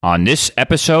On this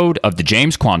episode of The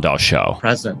James Quandall Show.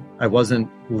 Present. I wasn't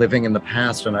living in the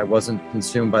past and I wasn't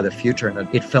consumed by the future. And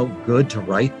it felt good to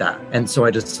write that. And so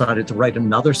I decided to write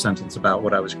another sentence about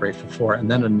what I was grateful for, and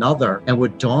then another. And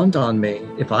what dawned on me,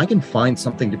 if I can find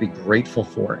something to be grateful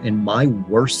for in my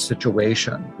worst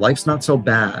situation, life's not so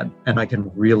bad and I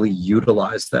can really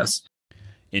utilize this.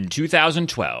 In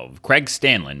 2012, Craig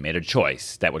Stanland made a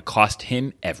choice that would cost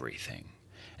him everything.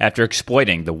 After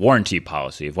exploiting the warranty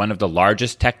policy of one of the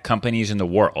largest tech companies in the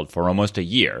world for almost a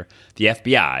year, the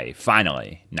FBI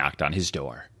finally knocked on his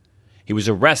door. He was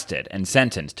arrested and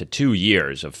sentenced to 2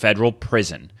 years of federal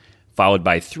prison, followed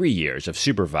by 3 years of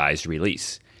supervised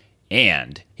release.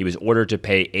 And he was ordered to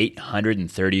pay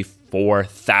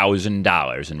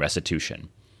 $834,000 in restitution.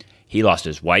 He lost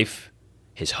his wife,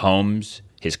 his homes,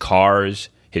 his cars,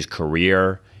 his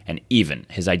career, and even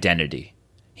his identity.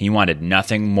 He wanted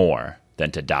nothing more than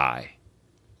to die.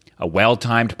 A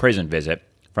well-timed prison visit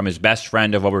from his best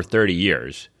friend of over 30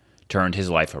 years turned his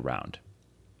life around.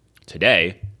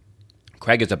 Today,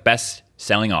 Craig is a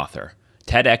best-selling author,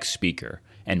 TEDx speaker,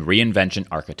 and reinvention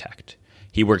architect.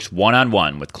 He works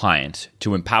one-on-one with clients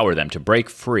to empower them to break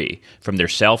free from their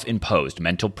self-imposed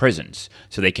mental prisons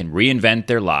so they can reinvent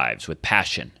their lives with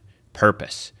passion,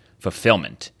 purpose,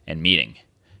 fulfillment, and meaning.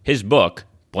 His book,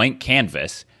 Blank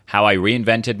Canvas: How I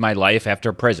Reinvented My Life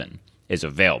After Prison, is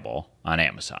available on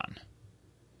Amazon.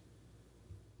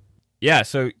 Yeah,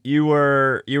 so you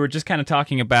were just kind of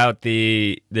talking about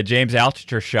the James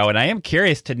Altucher show, and I am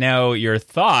curious to know your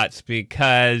thoughts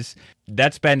because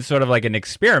that's been sort of like an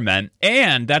experiment,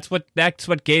 and that's what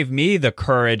gave me the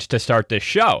courage to start this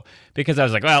show, because I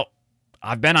was like, well,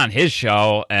 I've been on his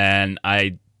show and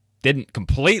I didn't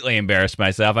completely embarrass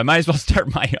myself. I might as well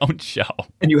start my own show.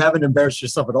 And you haven't embarrassed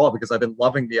yourself at all, because I've been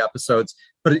loving the episodes.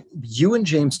 But you and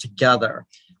James together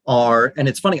are, and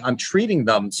it's funny, I'm treating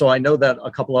them. So I know that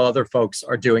a couple of other folks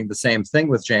are doing the same thing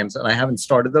with James, and I haven't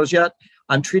started those yet.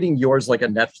 I'm treating yours like a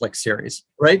Netflix series.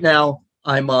 Right now,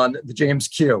 I'm on the James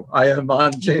Q. I am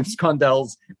on James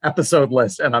Quandall's episode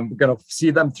list, and I'm going to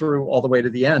see them through all the way to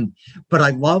the end. But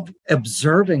I love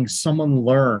observing someone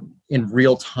learn in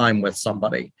real time with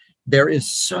somebody. There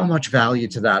is so much value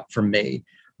to that for me,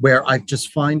 where I just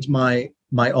find my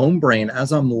own brain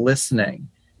as I'm listening.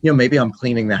 You know, maybe I'm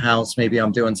cleaning the house, maybe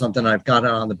I'm doing something, I've got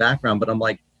it on the background, but I'm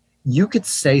like, you could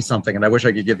say something, and I wish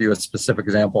I could give you a specific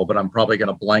example, but I'm probably going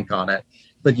to blank on it.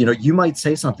 But, you know, you might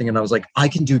say something, and I was like, I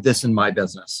can do this in my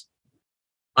business.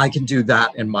 I can do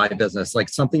that in my business. Like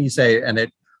something you say,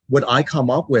 and what I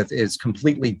come up with is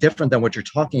completely different than what you're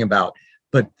talking about.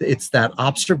 But it's that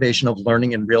observation of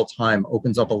learning in real time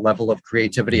opens up a level of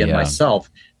creativity in myself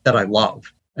that I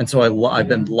love. And so I've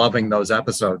been loving those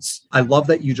episodes. I love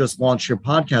that you just launched your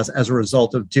podcast as a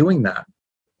result of doing that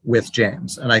with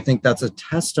James. And I think that's a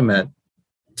testament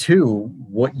to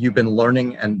what you've been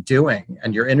learning and doing,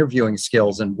 and your interviewing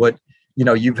skills, and what, you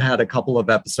know, you've had a couple of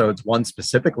episodes, one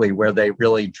specifically where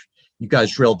you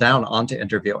guys drilled down onto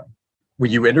interviewing, where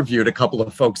you interviewed a couple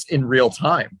of folks in real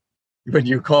time. When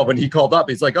he called up,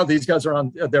 he's like, "Oh, these guys they're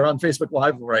on Facebook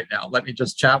Live right now. Let me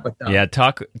just chat with them." Yeah,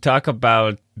 talk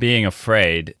about being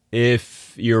afraid.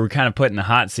 If you're kind of put in the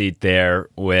hot seat there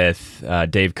with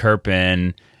Dave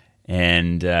Kerpen,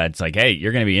 and it's like, hey,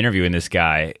 you're going to be interviewing this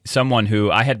guy, someone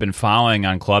who I had been following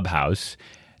on Clubhouse,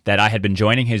 that I had been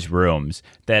joining his rooms,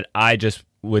 that I just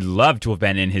would love to have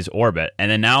been in his orbit, and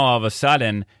then now all of a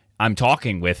sudden I'm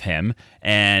talking with him,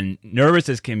 and nervous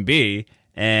as can be.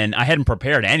 And I hadn't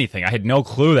prepared anything. I had no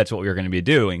clue that's what we were going to be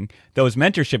doing. Those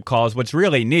mentorship calls, what's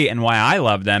really neat and why I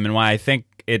love them and why I think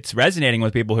it's resonating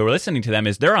with people who are listening to them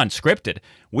is they're unscripted.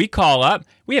 We call up,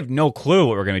 we have no clue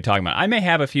what we're going to be talking about. I may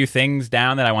have a few things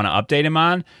down that I want to update him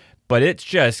on, but it's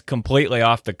just completely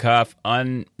off the cuff,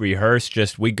 unrehearsed,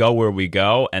 just we go where we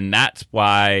go. And that's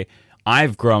why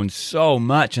I've grown so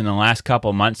much in the last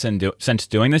couple months since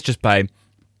doing this, just by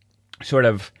sort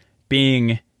of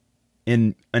being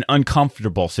in an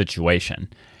uncomfortable situation.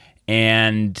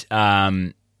 And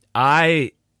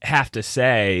I have to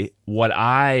say, what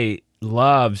I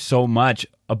love so much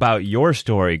about your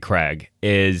story, Craig,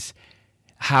 is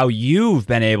how you've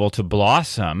been able to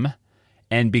blossom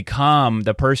and become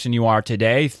the person you are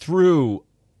today through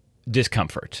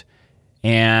discomfort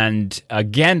and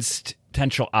against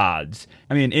potential odds.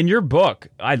 I mean, in your book,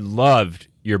 I loved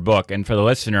your book. And for the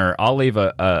listener, I'll leave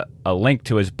a link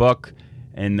to his book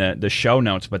in the show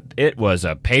notes, but it was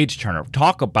a page turner.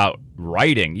 Talk about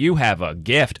writing. You have a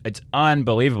gift. It's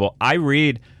unbelievable. I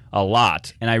read a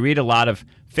lot, and I read a lot of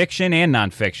fiction and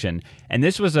nonfiction. And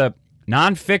this was a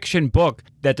nonfiction book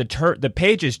that the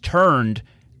pages turned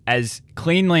as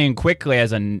cleanly and quickly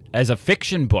as a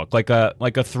fiction book, like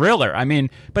a thriller. I mean,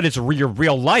 but it's your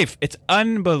real life. It's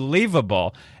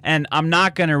unbelievable. And I'm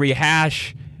not going to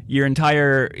rehash your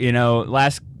entire,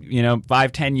 last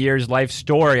 5-10 years life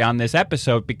story on this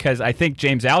episode, because I think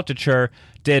James Altucher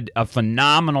did a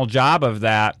phenomenal job of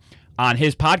that on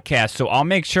his podcast. So I'll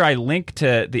make sure I link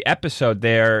to the episode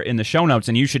there in the show notes,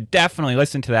 and you should definitely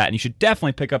listen to that, and you should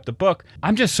definitely pick up the book.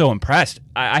 I'm just so impressed.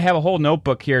 I have a whole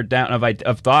notebook here down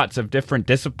of thoughts of different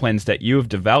disciplines that you've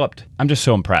developed. I'm just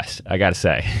so impressed, I gotta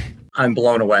say. I'm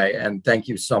blown away, and thank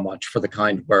you so much for the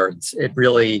kind words. It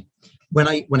really, when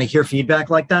I hear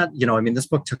feedback like that, this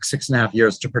book took 6.5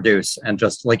 years to produce, and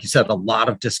just like you said, a lot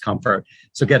of discomfort.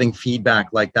 So getting feedback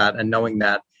like that and knowing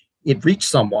that it reached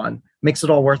someone makes it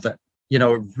all worth it. It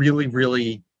really,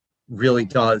 really, really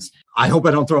does. I hope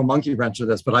I don't throw a monkey wrench to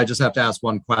this, but I just have to ask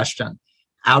one question.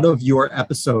 Out of your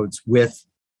episodes with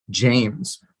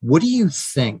James, what do you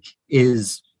think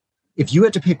is, if you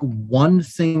had to pick one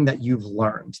thing that you've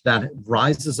learned that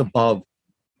rises above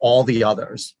all the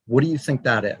others, what do you think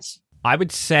that is? I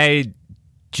would say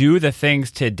do the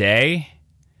things today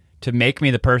to make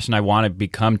me the person I want to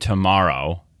become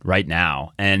tomorrow, right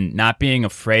now, and not being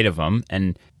afraid of them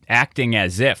and acting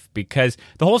as if, because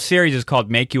the whole series is called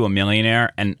Make You a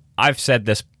Millionaire, and I've said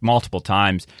this multiple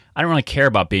times, I don't really care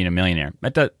about being a millionaire.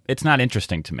 It's not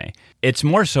interesting to me. It's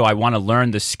more so I want to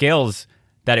learn the skills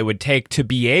that it would take to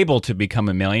be able to become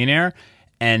a millionaire,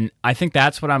 and I think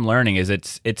that's what I'm learning. Is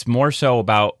it's more so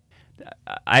about,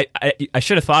 I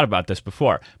should have thought about this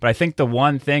before, but I think the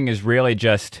one thing is really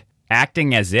just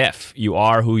acting as if you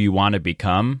are who you want to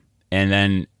become, and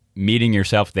then meeting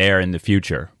yourself there in the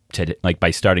future, like by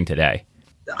starting today.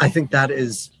 I think that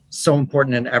is so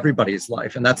important in everybody's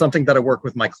life. And that's something that I work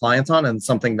with my clients on, and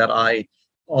something that I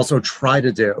also try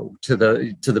to do to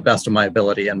the best of my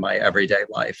ability in my everyday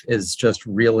life, is just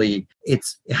really,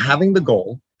 it's having the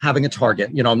goal, having a target.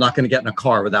 I'm not going to get in a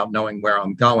car without knowing where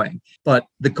I'm going, but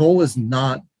the goal is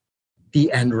not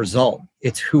the end result.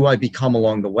 It's who I become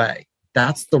along the way.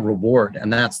 That's the reward,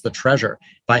 and that's the treasure.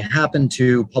 If I happen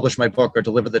to publish my book or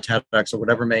deliver the TEDx or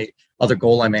whatever other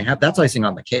goal I may have, that's icing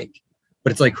on the cake.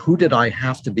 But it's like, who did I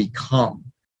have to become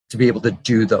to be able to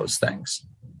do those things?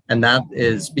 And that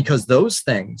is because those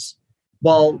things,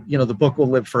 while, the book will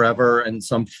live forever in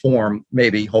some form,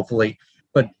 maybe, hopefully,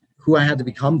 but who I had to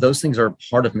become, those things are a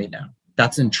part of me now.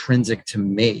 That's intrinsic to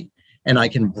me. And I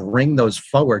can bring those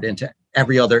forward into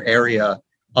every other area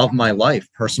of my life,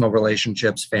 personal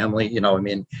relationships, family,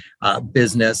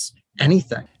 business,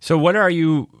 anything. So what are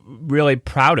you really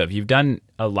proud of? You've done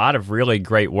a lot of really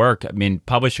great work. I mean,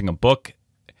 publishing a book,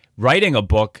 writing a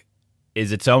book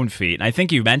is its own feat. And I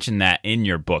think you mentioned that in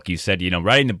your book. You said,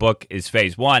 writing the book is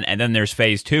phase 1, and then there's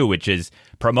phase 2, which is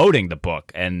promoting the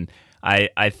book. And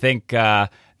I think, I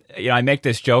make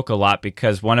this joke a lot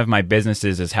because one of my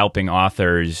businesses is helping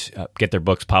authors get their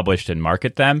books published and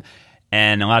market them.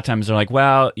 And a lot of times they're like,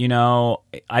 well,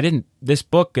 this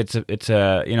book, it's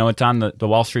on the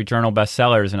Wall Street Journal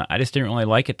bestsellers, and I just didn't really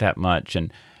like it that much.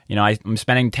 And, I'm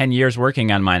spending 10 years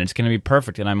working on mine. It's going to be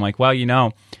perfect. And I'm like, well,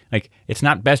 it's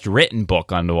not best written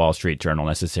book on the Wall Street Journal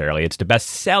necessarily. It's the best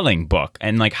selling book.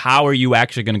 And how are you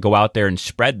actually going to go out there and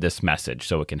spread this message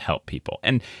so it can help people?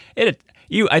 And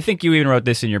I think you even wrote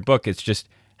this in your book. It's just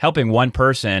helping one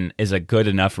person is a good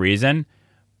enough reason,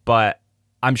 but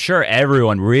I'm sure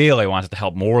everyone really wants to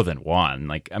help more than one.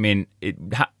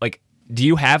 Do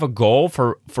you have a goal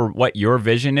for what your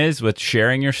vision is with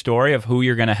sharing your story of who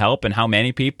you're going to help and how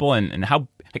many people and how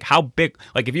big?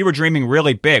 If you were dreaming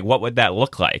really big, what would that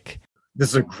look like? This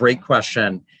is a great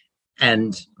question,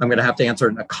 and I'm going to have to answer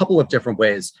it in a couple of different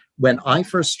ways. When I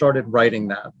first started writing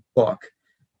that book,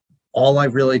 all I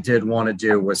really did want to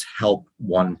do was help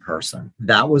one person.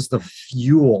 That was the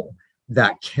fuel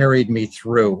that carried me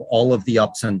through all of the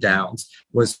ups and downs,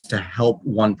 was to help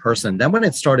one person. Then when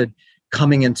it started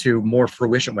coming into more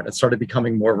fruition, when it started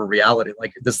becoming more of a reality,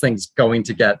 like this thing's going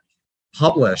to get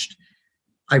published,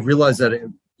 I realized that,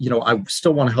 I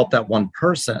still want to help that one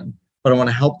person, but I want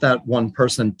to help that one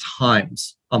person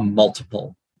times a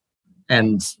multiple.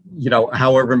 And,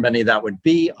 however many that would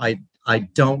be, I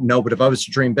don't know. But if I was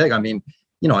to dream big,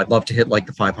 I'd love to hit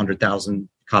the 500,000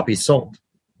 copies sold.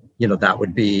 That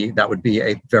would be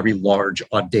a very large,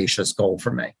 audacious goal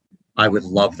for me. I would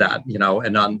love that,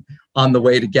 and on the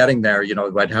way to getting there,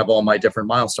 I'd have all my different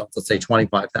milestones, let's say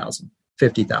 25,000,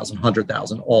 50,000,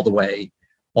 100,000, all the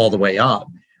way up.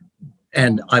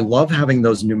 And I love having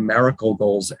those numerical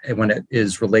goals when it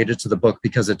is related to the book,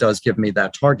 because it does give me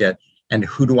that target. And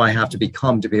who do I have to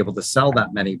become to be able to sell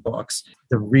that many books?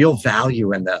 The real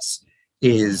value in this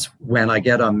is when I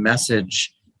get a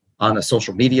message on a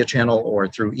social media channel or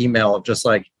through email of just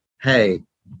like, hey,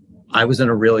 I was in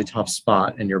a really tough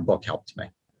spot and your book helped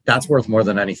me. That's worth more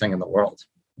than anything in the world.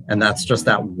 And that's just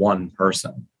that one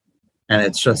person. And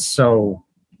it's just so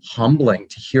humbling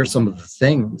to hear some of the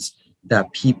things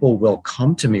that people will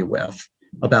come to me with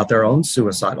about their own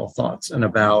suicidal thoughts and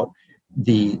about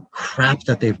the crap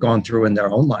that they've gone through in their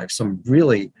own life, some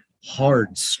really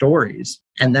hard stories.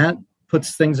 And that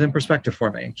puts things in perspective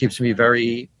for me and keeps me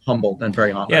very humbled and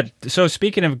very honored. Yeah. So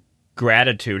speaking of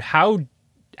gratitude, how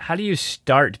do you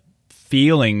start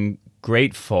feeling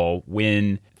grateful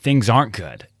when things aren't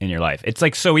good in your life? It's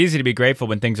like so easy to be grateful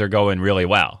when things are going really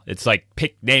well. It's like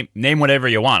name whatever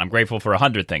you want. I'm grateful for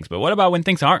 100 things. But what about when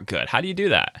things aren't good? How do you do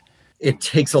that? It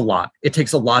takes a lot. It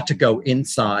takes a lot to go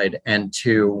inside and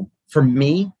for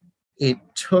me, it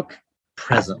took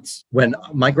presence. When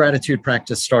my gratitude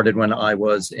practice started when I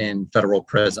was in federal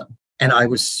prison, and I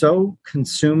was so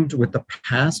consumed with the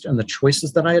past and the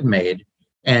choices that I had made.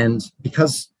 And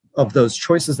because of those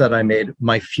choices that I made,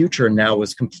 my future now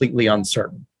was completely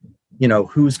uncertain.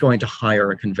 Who's going to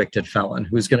hire a convicted felon?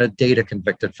 Who's going to date a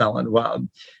convicted felon? Well,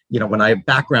 when I have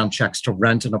background checks to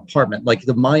rent an apartment, like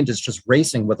the mind is just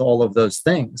racing with all of those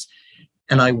things.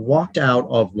 And I walked out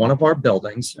of one of our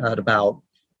buildings at about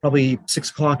probably 6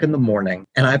 o'clock in the morning.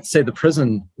 And I have to say the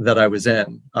prison that I was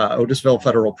in, Otisville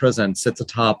Federal Prison, sits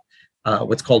atop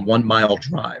what's called 1 Mile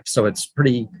Drive. So it's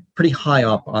pretty high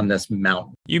up on this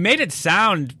mountain. You made it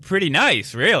sound pretty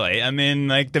nice, really. I mean,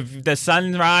 like the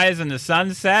sunrise and the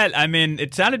sunset. I mean,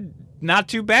 it sounded not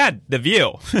too bad, the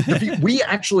view. We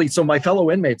actually, so my fellow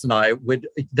inmates and I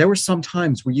there were some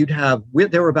times where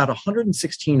there were about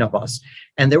 116 of us.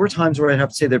 And there were times where I'd have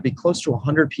to say there'd be close to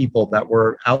 100 people that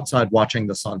were outside watching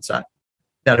the sunset,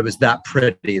 that it was that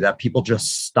pretty that people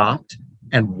just stopped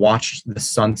and watched the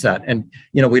sunset. And,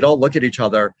 we'd all look at each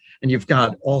other and you've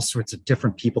got all sorts of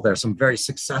different people there, some very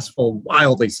successful,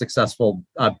 wildly successful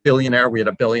billionaire. We had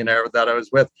a billionaire that I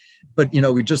was with, but,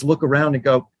 we just look around and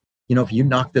go, if you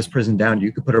knock this prison down,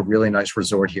 you could put a really nice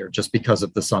resort here just because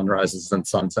of the sunrises and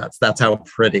sunsets. That's how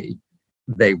pretty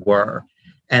they were.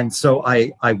 And so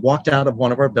I walked out of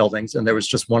one of our buildings and there was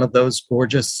just one of those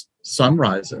gorgeous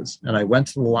sunrises. And I went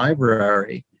to the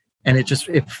library and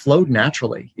it flowed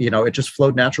naturally. It just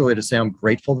flowed naturally to say, I'm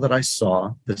grateful that I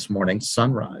saw this morning's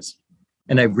sunrise.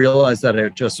 And I realized that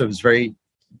it was very,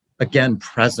 again,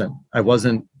 present. I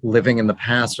wasn't living in the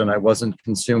past and I wasn't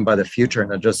consumed by the future.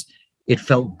 And it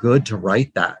felt good to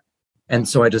write that. And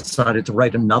so I decided to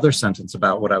write another sentence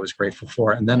about what I was grateful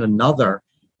for, and then another.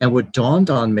 And what dawned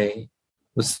on me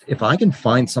was, if I can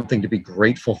find something to be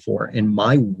grateful for in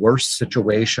my worst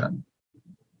situation,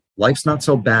 life's not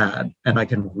so bad, and I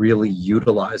can really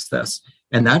utilize this.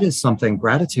 And that is something,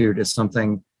 gratitude is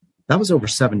something that was over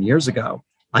 7 years ago.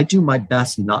 I do my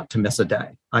best not to miss a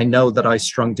day. I know that I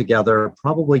strung together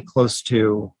probably close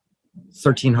to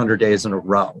 1,300 days in a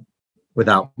row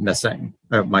without missing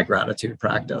my gratitude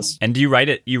practice. And do you write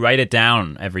it? You write it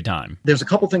down every time? There's a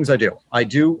couple things I do. I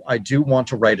do want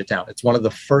to write it down. It's one of the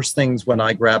first things when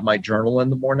I grab my journal in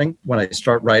the morning. When I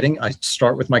start writing, I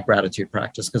start with my gratitude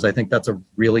practice because I think that's a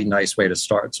really nice way to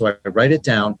start. So I write it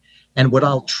down. And what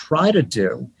I'll try to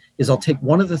do is I'll take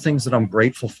one of the things that I'm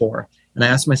grateful for and I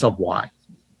ask myself, why?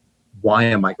 Why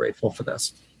am I grateful for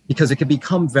this? Because it can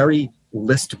become very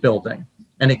list building.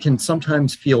 And it can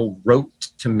sometimes feel rote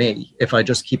to me if I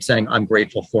just keep saying, I'm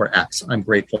grateful for X, I'm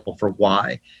grateful for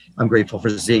Y, I'm grateful for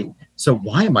Z. So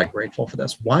why am I grateful for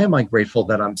this? Why am I grateful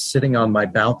that I'm sitting on my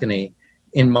balcony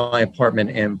in my apartment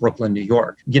in Brooklyn, New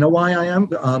York? You know why I am?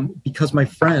 Because my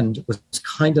friend was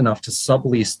kind enough to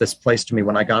sublease this place to me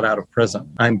when I got out of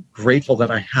prison. I'm grateful that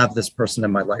I have this person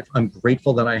in my life. I'm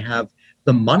grateful that I have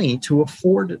the money to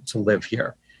afford to live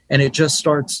here. And it just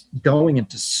starts going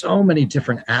into so many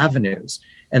different avenues.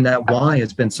 And that why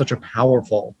has been such a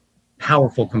powerful,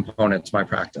 powerful component to my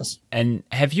practice. And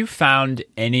have you found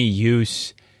any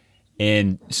use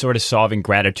in sort of solving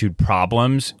gratitude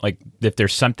problems? Like if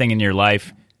there's something in your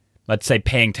life, let's say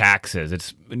paying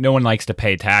taxes. No one likes to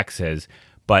pay taxes,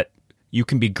 but you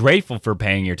can be grateful for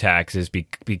paying your taxes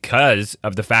because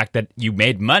of the fact that you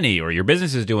made money or your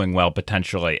business is doing well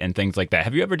potentially and things like that.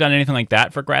 Have you ever done anything like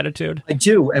that for gratitude? I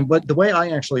do. And the way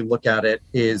I actually look at it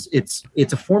is it's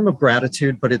a form of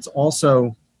gratitude, but it's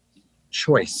also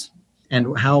choice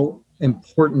and how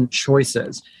important choice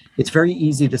is. It's very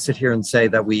easy to sit here and say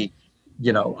that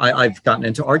I've gotten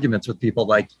into arguments with people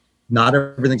like, not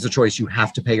everything's a choice. You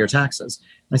have to pay your taxes.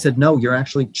 I said, no, you're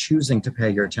actually choosing to pay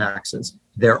your taxes.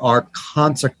 There are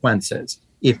consequences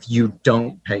if you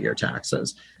don't pay your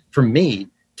taxes. For me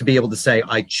to be able to say,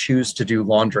 I choose to do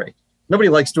laundry, Nobody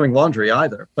likes doing laundry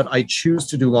either, but I choose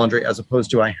to do laundry as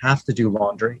opposed to I have to do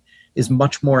laundry is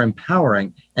much more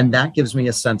empowering. And that gives me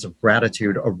a sense of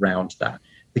gratitude around that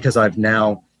because I've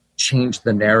now changed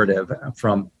the narrative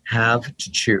from have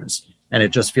to choose. And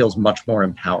it just feels much more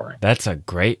empowering. That's a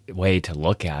great way to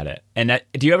look at it. And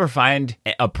do you ever find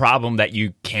a problem that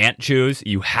you can't choose?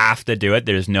 You have to do it.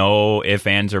 There's no ifs,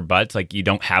 ands, or buts. Like you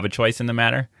don't have a choice in the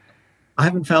matter? I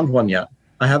haven't found one yet.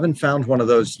 I haven't found one of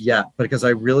those yet because I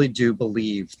really do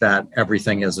believe that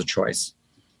everything is a choice.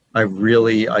 I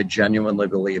genuinely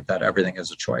believe that everything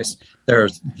is a choice.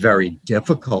 There's very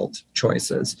difficult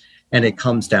choices, and it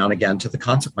comes down again to the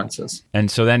consequences.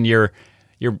 And so then you're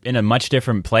in a much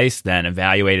different place then,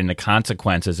 evaluating the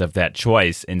consequences of that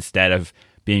choice instead of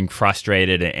being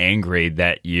frustrated and angry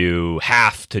that you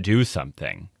have to do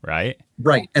something, right?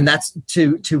 Right. And that's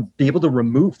to be able to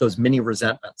remove those mini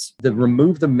resentments.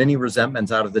 Remove the mini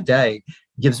resentments out of the day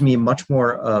gives me much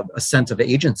more of a sense of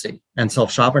agency and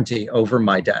self-sovereignty over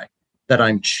my day, that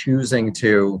I'm choosing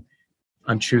to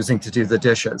do the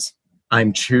dishes.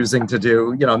 I'm choosing to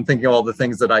do, I'm thinking of all the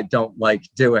things that I don't like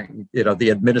doing, the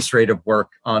administrative work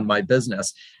on my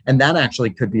business. And that actually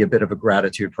could be a bit of a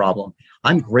gratitude problem.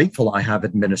 I'm grateful I have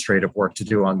administrative work to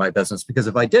do on my business because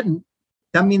if I didn't,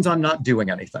 that means I'm not doing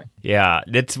anything. Yeah,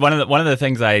 it's one of the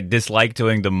things I dislike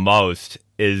doing the most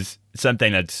is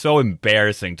something that's so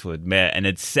embarrassing to admit, and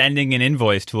it's sending an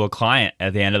invoice to a client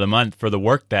at the end of the month for the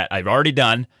work that I've already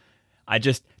done. I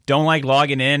just don't like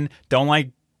logging in, don't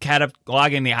like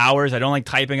cataloging the hours. I don't like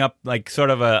typing up like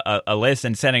sort of a list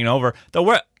and sending it over.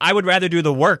 I would rather do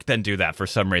the work than do that for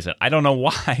some reason. I don't know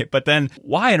why, but then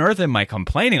why on earth am I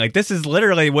complaining? Like this is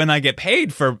literally when I get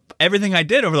paid for everything I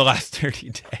did over the last 30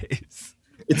 days.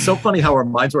 It's so funny how our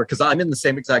minds work because I'm in the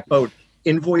same exact boat.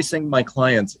 Invoicing my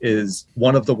clients is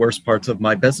one of the worst parts of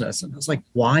my business. And I was like,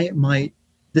 why am I,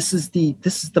 this is the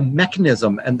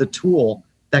mechanism and the tool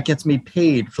that gets me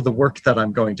paid for the work that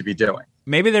I'm going to be doing.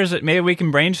 Maybe we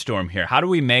can brainstorm here. How do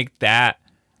we make that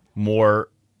more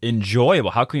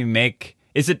enjoyable? How can we make,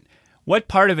 what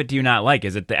part of it do you not like?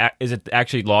 Is it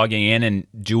actually logging in and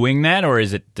doing that? Or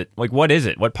is it what is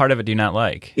it? What part of it do you not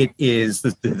like? It is,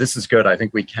 this is good. I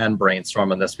think we can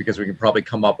brainstorm on this because we can probably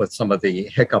come up with some of the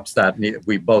hiccups that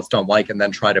we both don't like and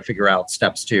then try to figure out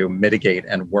steps to mitigate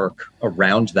and work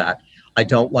around that. I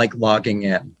don't like logging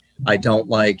in. I don't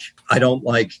like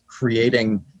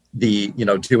creating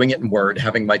doing it in Word,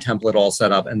 having my template all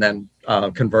set up and then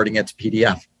converting it to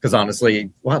PDF. Because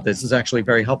honestly, wow, this is actually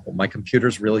very helpful. My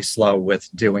computer's really slow with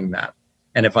doing that.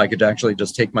 And if I could actually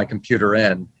just take my computer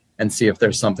in and see if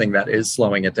there's something that is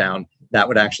slowing it down, that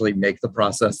would actually make the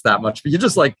process that much. You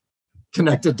just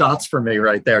connected dots for me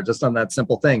right there, just on that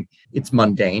simple thing. It's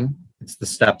mundane. It's the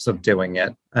steps of doing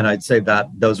it. And I'd say that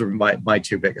those are my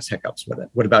two biggest hiccups with it.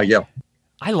 What about you?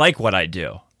 I like what I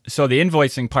do. So the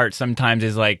invoicing part sometimes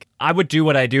is like, I would do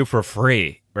what I do for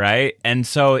free, right? And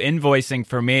so invoicing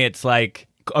for me, it's like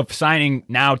assigning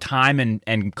now time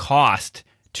and cost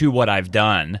to what I've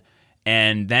done.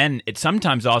 And then it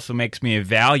sometimes also makes me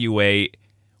evaluate,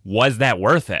 was that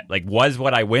worth it? Like, was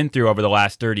what I went through over the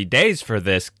last 30 days for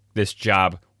this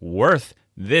job worth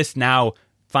this now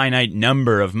finite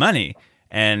number of money?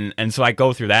 And so I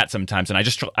go through that sometimes, and I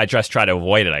just try to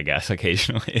avoid it, I guess,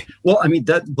 occasionally. Well, I mean,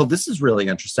 this is really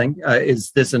interesting.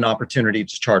 Is this an opportunity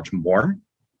to charge more?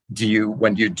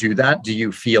 When you do that, do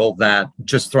you feel that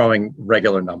just throwing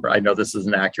regular number? I know this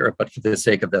isn't accurate, but for the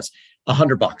sake of this,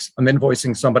 $100. I'm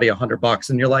invoicing somebody $100,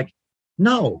 and you're like,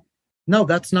 no,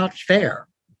 that's not fair.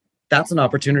 That's an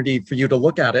opportunity for you to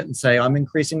look at it and say, I'm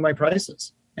increasing my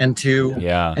prices, and to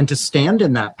stand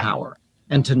in that power.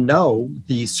 And to know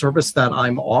the service that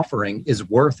I'm offering is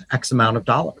worth X amount of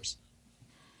dollars.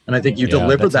 And I think you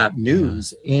deliver that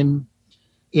news in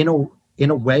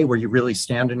a way where you really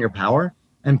stand in your power,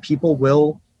 and people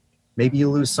will, maybe you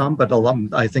lose some, but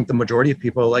I think the majority of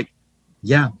people are like,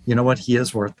 yeah, you know what? He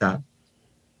is worth that.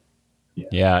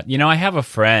 Yeah. I have a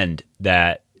friend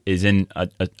that is in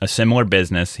a similar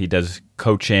business. He does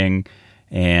coaching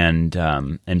and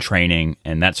training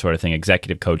and that sort of thing,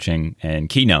 executive coaching and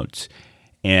keynotes.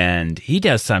 And he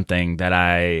does something that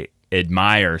I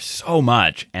admire so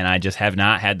much, and I just have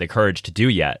not had the courage to do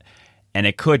yet. And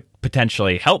it could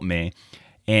potentially help me.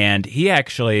 And he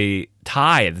actually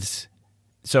tithes.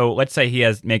 So let's say he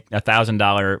has make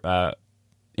 $1,000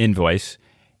 invoice.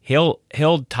 He'll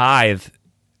tithe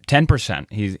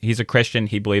 10%. He's a Christian.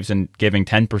 He believes in giving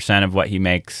 10% of what he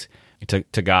makes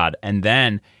to God. And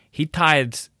then he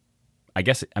tithes,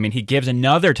 he gives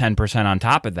another 10% on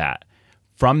top of that.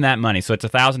 From that money. So it's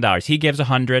 $1,000. He gives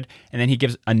 $100, and then he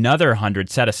gives another $100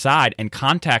 set aside and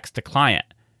contacts the client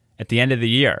at the end of the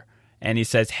year. And he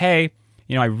says, hey,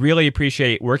 I really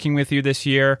appreciate working with you this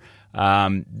year.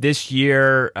 This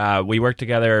year, we worked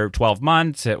together 12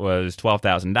 months. It was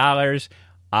 $12,000.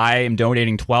 I am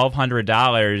donating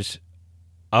 $1,200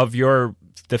 of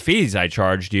the fees I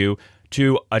charged you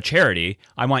to a charity.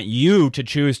 I want you to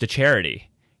choose the charity.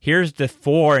 Here's the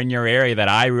 4 in your area that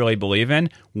I really believe in.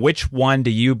 Which one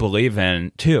do you believe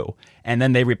in too? And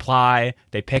then they reply,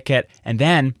 they pick it, and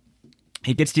then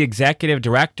he gets the executive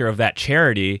director of that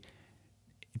charity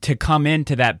to come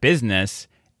into that business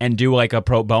and do like a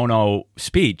pro bono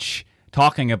speech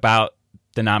talking about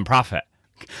the nonprofit.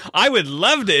 I would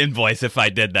love to invoice if I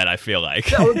did that, I feel like.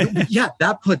 Yeah,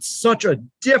 that puts such a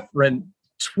different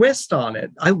twist on it.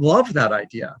 I love that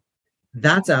idea.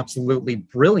 That's absolutely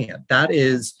brilliant.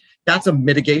 That's a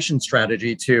mitigation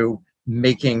strategy to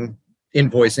making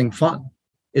invoicing fun,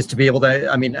 is to be able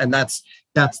to, and that's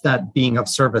that being of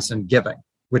service and giving,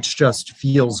 which just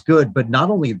feels good. But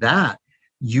not only that,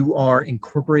 you are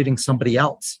incorporating somebody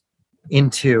else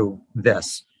into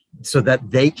this so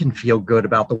that they can feel good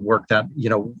about the work that,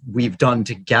 we've done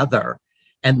together.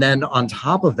 And then on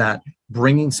top of that,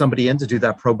 bringing somebody in to do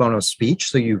that pro bono speech.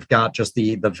 So you've got just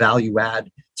the value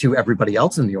add to everybody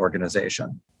else in the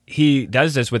organization. He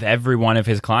does this with every one of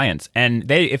his clients. And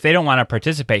if they don't want to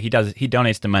participate, he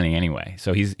donates the money anyway.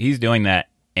 So he's doing that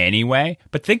anyway.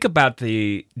 But think about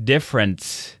the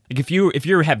difference. Like if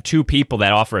you have 2 people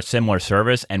that offer a similar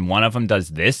service and one of them does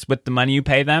this with the money you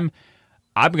pay them,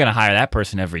 I'm going to hire that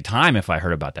person every time if I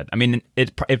heard about that. I mean,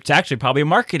 it's actually probably a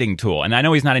marketing tool. And I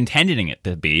know he's not intending it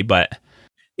to be, but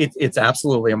it's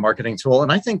absolutely a marketing tool.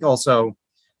 And I think also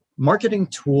marketing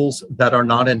tools that are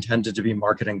not intended to be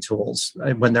marketing tools,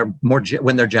 when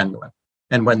they're genuine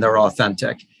and when they're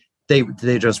authentic, they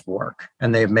just work,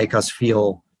 and they make us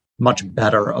feel much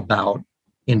better about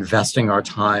investing our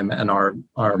time and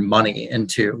our money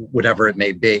into whatever it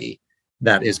may be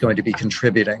that is going to be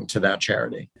contributing to that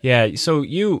charity. Yeah. So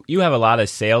you have a lot of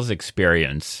sales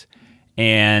experience,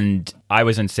 and I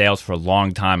was in sales for a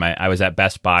long time. I was at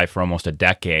Best Buy for almost a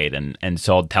decade and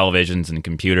sold televisions and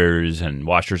computers and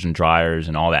washers and dryers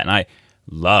and all that. And I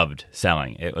loved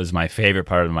selling. It was my favorite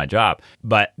part of my job.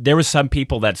 But there was some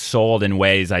people that sold in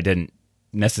ways I didn't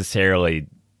necessarily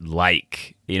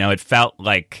like. It felt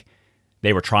like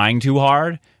they were trying too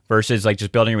hard versus like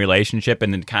just building a relationship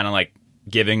and then kind of like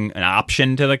giving an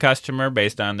option to the customer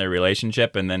based on their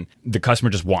relationship, and then the customer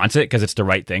just wants it because it's the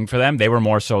right thing for them. They were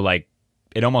more so like,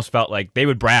 it almost felt like they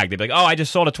would brag. They'd be like, "Oh, I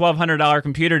just sold a $1,200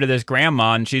 computer to this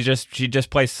grandma, and she just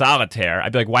plays solitaire."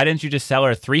 I'd be like, "Why didn't you just sell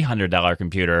her a $300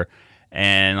 computer?"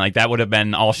 And like that would have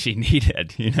been all she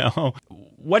needed,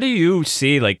 What do you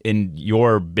see like in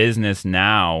your business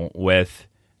now with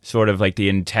sort of like the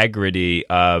integrity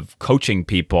of coaching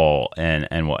people and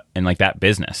like that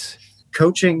business?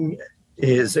 Coaching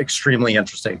is extremely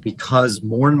interesting because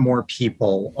more and more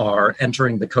people are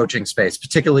entering the coaching space,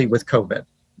 particularly with COVID,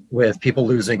 with people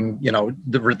losing,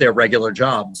 their regular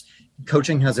jobs.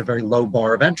 Coaching has a very low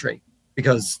bar of entry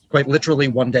because quite literally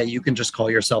one day you can just call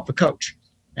yourself a coach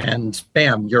and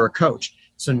bam, you're a coach.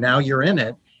 So now you're in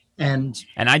it. And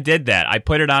I did that. I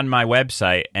put it on my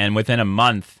website, and within a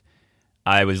month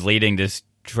I was leading this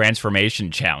transformation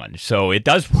challenge. So it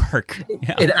does work.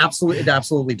 Yeah. It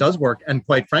absolutely does work. And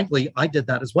quite frankly, I did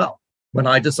that as well. When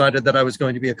I decided that I was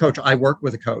going to be a coach, I worked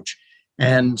with a coach,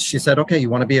 and she said, "Okay, you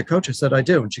want to be a coach?" I said, "I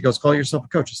do." And she goes, "Call yourself a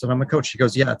coach." I said, "I'm a coach." She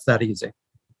goes, "Yeah, it's that easy."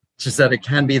 She said, "It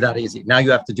can be that easy. Now you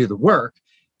have to do the work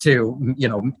to,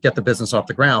 get the business off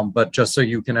the ground, but just so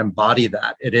you can embody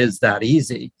that, it is that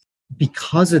easy."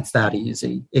 Because it's that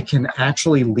easy, it can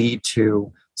actually lead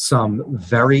to some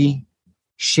very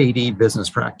shady business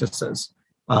practices,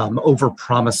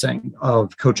 over-promising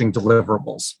of coaching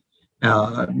deliverables,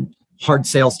 hard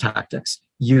sales tactics,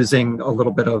 using a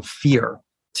little bit of fear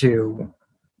to,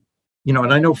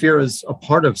 and I know fear is a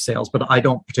part of sales, but I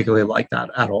don't particularly like that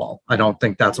at all. I don't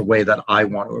think that's a way that I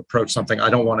want to approach something. I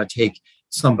don't want to take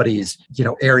somebody's,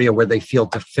 area where they feel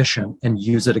deficient and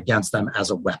use it against them as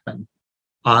a weapon.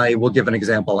 I will give an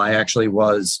example. I actually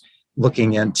was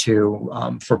looking into,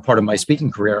 for part of my speaking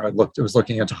career, I was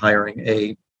looking into hiring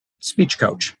a speech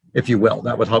coach, if you will,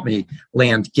 that would help me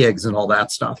land gigs and all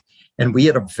that stuff. And we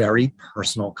had a very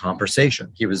personal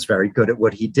conversation. He was very good at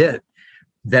what he did,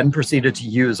 then proceeded to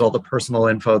use all the personal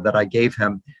info that I gave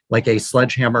him like a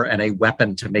sledgehammer and a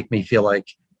weapon to make me feel like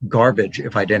garbage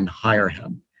if I didn't hire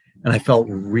him. And I felt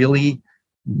really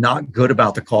not good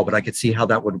about the call, but I could see how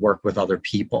that would work with other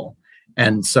people.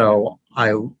 And so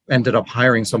I ended up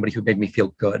hiring somebody who made me feel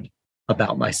good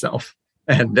about myself.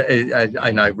 And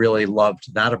I really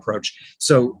loved that approach.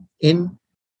 So in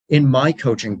my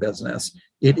coaching business,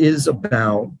 it is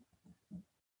about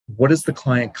what is the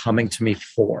client coming to me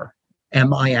for?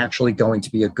 Am I actually going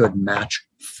to be a good match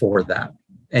for that?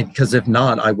 And because if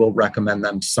not, I will recommend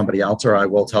them to somebody else, or I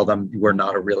will tell them we're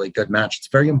not a really good match. It's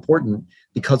very important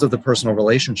because of the personal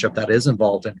relationship that is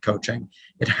involved in coaching.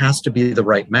 It has to be the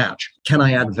right match. Can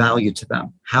I add value to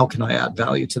them? How can I add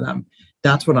value to them?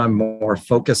 That's what I'm more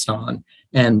focused on.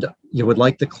 And you would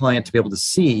like the client to be able to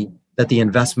see that the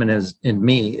investment is in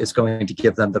me is going to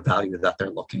give them the value that they're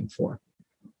looking for.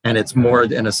 And it's more,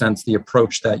 in a sense, the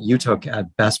approach that you took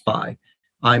at Best Buy.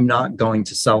 I'm not going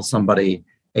to sell somebody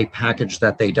a package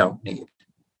that they don't need.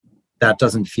 That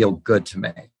doesn't feel good to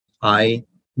me. I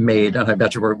made, and I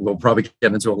bet you we'll probably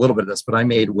get into a little bit of this, but I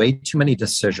made way too many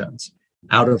decisions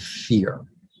out of fear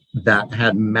that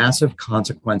had massive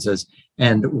consequences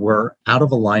and were out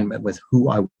of alignment with who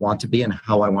I want to be and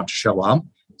how I want to show up.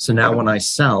 So now when I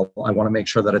sell, I want to make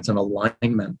sure that it's in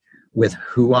alignment with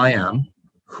who I am,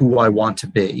 who I want to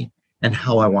be, and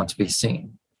how I want to be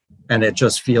seen. And it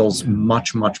just feels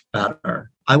much, much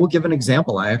better. I will give an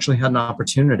example. I actually had an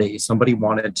opportunity. Somebody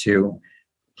wanted to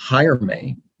hire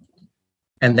me,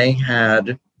 and they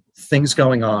had things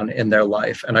going on in their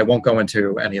life. And I won't go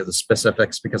into any of the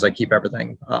specifics because I keep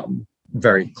everything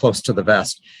very close to the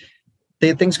vest. They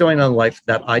had things going on in life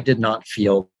that I did not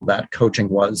feel that coaching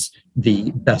was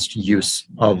the best use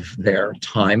of their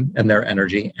time and their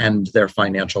energy and their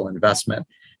financial investment.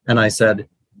 And I said,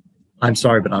 I'm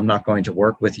sorry, but I'm not going to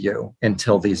work with you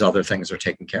until these other things are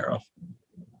taken care of.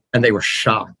 And they were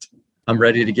shocked. I'm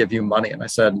ready to give you money. And I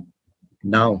said,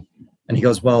 no. And he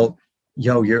goes, well,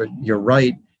 you're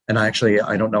right. And I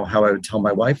don't know how I would tell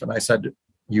my wife. And I said,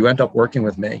 you end up working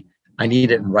with me. I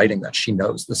need it in writing that she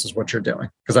knows this is what you're doing,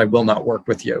 because I will not work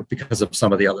with you because of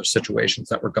some of the other situations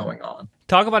that were going on.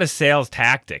 Talk about a sales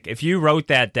tactic. If you wrote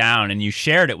that down and you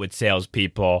shared it with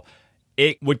salespeople,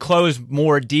 it would close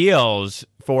more deals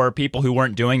for people who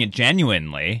weren't doing it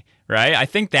genuinely, right? I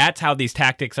think that's how these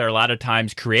tactics are a lot of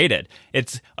times created.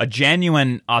 It's a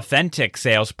genuine, authentic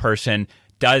salesperson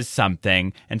does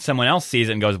something and someone else sees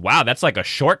it and goes, wow, that's like a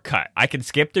shortcut. I can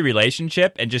skip the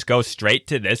relationship and just go straight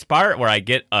to this part where I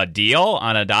get a deal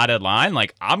on a dotted line.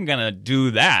 Like, I'm going to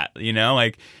do that,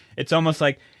 like it's almost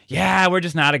like, yeah, we're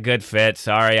just not a good fit.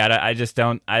 Sorry,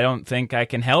 I don't think I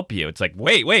can help you. It's like,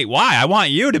 wait, why? I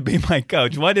want you to be my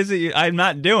coach. What is it I'm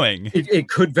not doing? It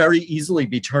could very easily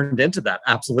be turned into that.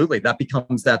 Absolutely. That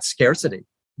becomes that scarcity,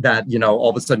 that, all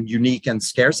of a sudden unique and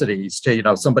scarcity.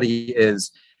 Somebody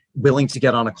is willing to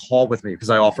get on a call with me because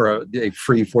I offer a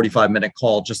free 45-minute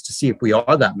call just to see if we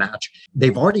are that match.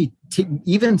 They've already,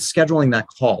 even scheduling that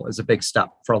call is a big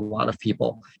step for a lot of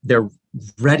people. They're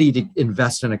ready to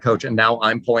invest in a coach, and now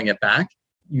I'm pulling it back.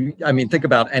 Think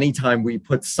about any time we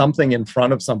put something in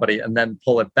front of somebody and then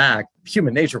pull it back,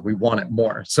 human nature, we want it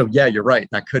more. So yeah, you're right.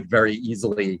 That could very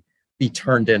easily be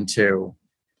turned into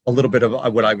a little bit of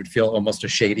what I would feel almost a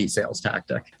shady sales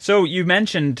tactic. So you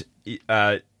mentioned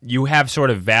you have sort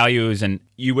of values and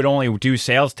you would only do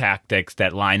sales tactics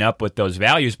that line up with those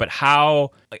values, but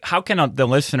how can the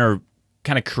listener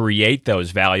kind of create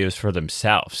those values for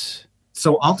themselves?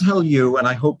 So I'll tell you, and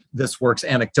I hope this works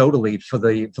anecdotally for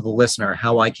the listener,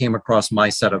 how I came across my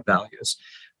set of values.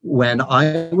 When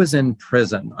I was in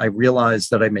prison, I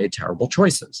realized that I made terrible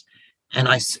choices. And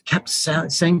I kept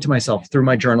saying to myself through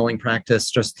my journaling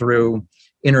practice, just through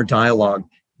inner dialogue,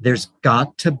 there's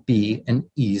got to be an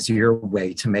easier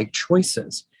way to make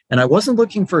choices. And I wasn't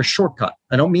looking for a shortcut.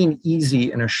 I don't mean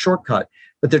easy in a shortcut,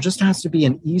 but there just has to be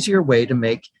an easier way to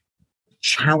make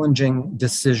challenging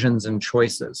decisions and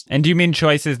choices. And do you mean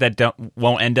choices that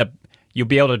won't end up, you'll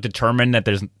be able to determine that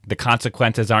the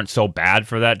consequences aren't so bad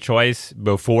for that choice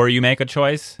before you make a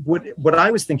choice? What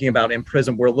I was thinking about in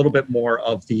prison were a little bit more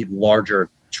of the larger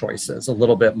choices, a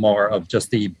little bit more of just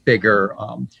the bigger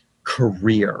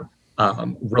career,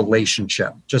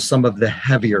 relationship. Just some of the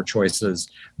heavier choices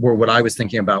were what I was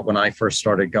thinking about when I first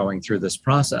started going through this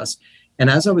process. And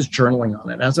as I was journaling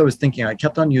on it, as I was thinking, I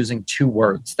kept on using two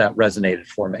words that resonated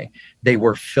for me. They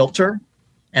were filter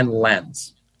and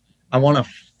lens. I want a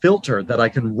filter that I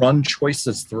can run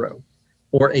choices through,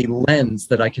 or a lens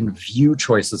that I can view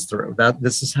choices through.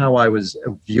 This is how I was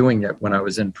viewing it when I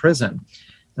was in prison.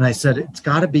 And I said, it's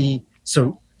got to be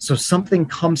so something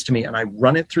comes to me and I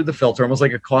run it through the filter, almost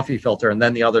like a coffee filter. And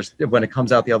then when it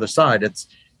comes out the other side, it's,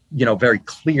 very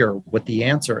clear what the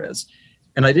answer is.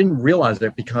 And I didn't realize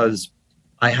it because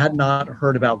I had not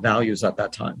heard about values at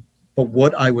that time. But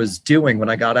what I was doing when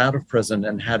I got out of prison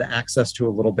and had access to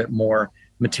a little bit more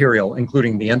material,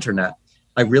 including the internet,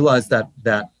 I realized that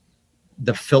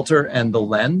the filter and the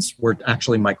lens were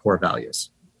actually my core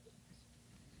values.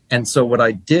 And so what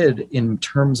I did in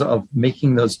terms of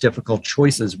making those difficult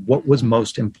choices, what was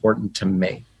most important to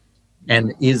me?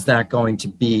 And is that going to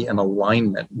be in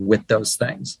alignment with those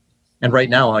things? And right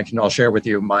now I'll share with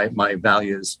you my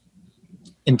values: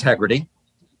 integrity,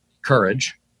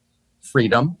 courage,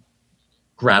 freedom,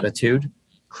 gratitude,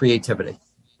 creativity.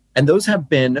 And those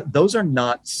are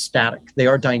not static. They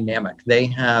are dynamic. They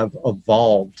have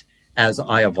evolved as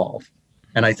I evolve.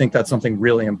 And I think that's something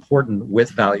really important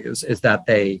with values, is that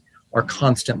they are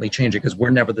constantly changing, because we're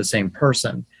never the same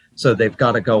person. So they've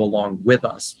got to go along with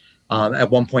us. At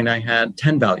one point I had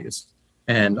 10 values.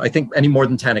 And I think any more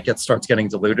than 10, it starts getting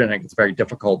diluted and it gets very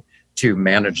difficult to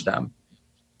manage them.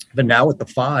 But now with the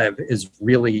 5 is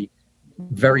really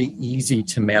very easy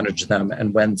to manage them.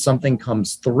 And when something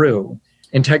comes through,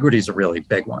 integrity is a really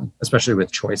big one, especially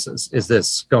with choices. Is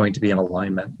this going to be in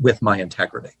alignment with my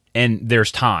integrity? And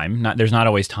there's time. There's not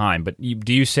always time, but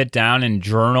do you sit down and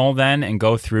journal then and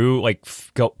go through,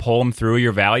 pull them through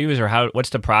your values, or what's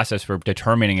the process for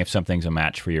determining if something's a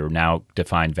match for your now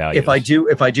defined values? If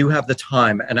I do have the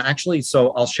time, and actually,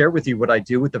 so I'll share with you what I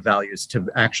do with the values to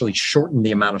actually shorten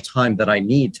the amount of time that I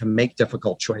need to make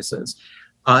difficult choices.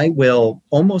 I will,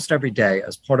 almost every day,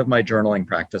 as part of my journaling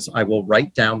practice, I will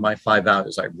write down my 5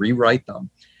 values. I rewrite them.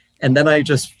 And then I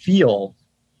just feel,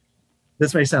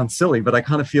 this may sound silly, but I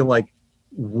kind of feel like,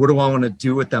 what do I want to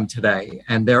do with them today?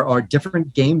 And there are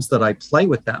different games that I play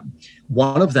with them.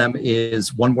 One of them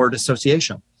is one-word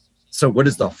association. So what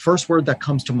is the first word that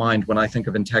comes to mind when I think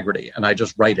of integrity? And I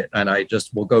just write it, and I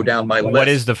just will go down my list. What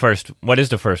is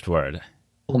the first word?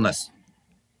 Fullness.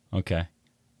 Okay.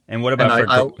 And what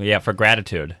about for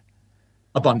gratitude?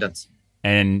 Abundance.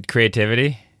 And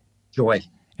creativity? Joy.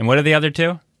 And what are the other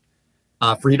 2?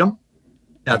 Freedom.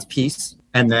 That's peace.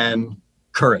 And then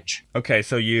courage. Okay,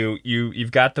 so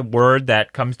you've got the word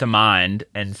that comes to mind,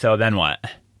 and so then what?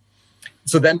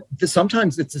 So then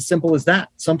sometimes it's as simple as that.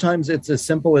 Sometimes it's as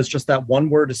simple as just that one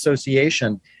word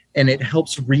association, and it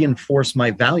helps reinforce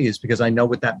my values because I know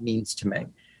what that means to me.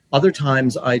 Other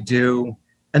times I do,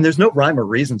 and there's no rhyme or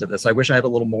reason to this. I wish I had a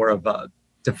little more of a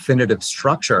definitive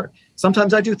structure.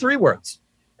 Sometimes I do 3 words.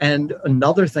 And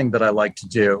another thing that I like to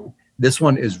do, this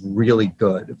one is really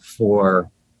good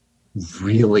for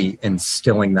really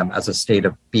instilling them as a state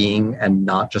of being and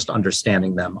not just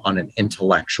understanding them on an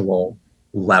intellectual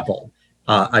level.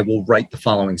 I will write the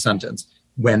following sentence: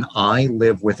 when I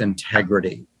live with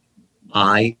integrity,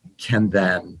 I can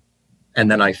then, and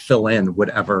then I fill in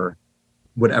whatever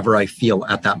I feel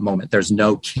at that moment. There's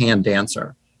no canned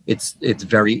answer. It's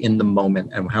very in the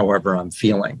moment and however I'm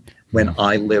feeling. When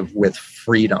I live with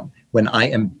freedom, when I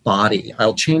embody,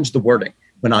 I'll change the wording.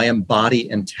 When I embody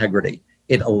integrity,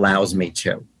 it allows me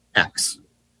to X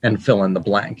and fill in the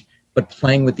blank. But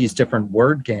playing with these different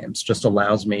word games just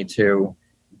allows me to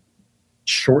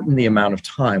shorten the amount of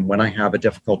time when I have a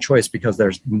difficult choice, because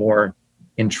there's more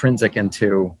intrinsic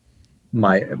into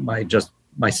my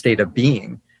state of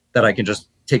being, that I can just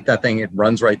take that thing, it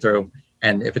runs right through.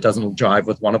 And if it doesn't jive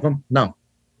with one of them, no,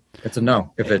 it's a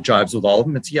no. If it jives with all of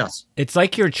them, it's yes. It's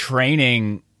like you're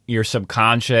training your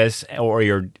subconscious,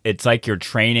 it's like you're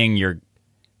training your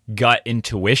gut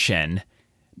intuition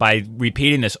by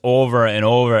repeating this over and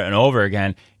over and over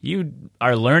again. You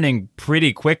are learning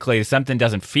pretty quickly something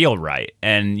doesn't feel right,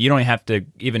 and you don't have to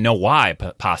even know why,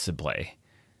 possibly.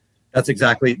 That's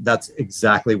exactly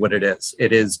what it is.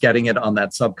 It is getting it on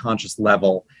that subconscious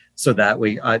level, so that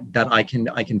I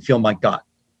can feel my gut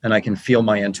and I can feel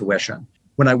my intuition.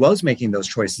 When I was making those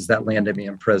choices that landed me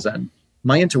in prison,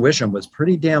 my intuition was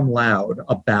pretty damn loud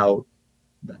about,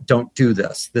 don't do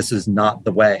this. This is not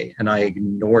the way. And I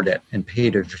ignored it and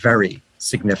paid a very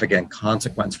significant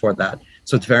consequence for that.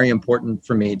 So it's very important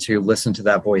for me to listen to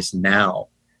that voice now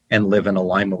and live in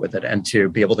alignment with it, and to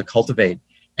be able to cultivate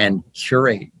and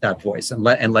curate that voice and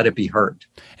let it be heard.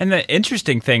 And the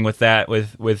interesting thing with that,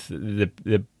 with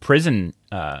the prison,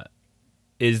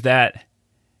 is that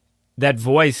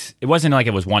voice, it wasn't like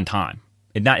it was one time.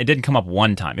 It didn't come up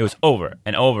one time. It was over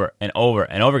and over and over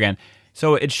and over again.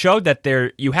 So it showed that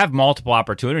you have multiple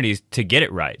opportunities to get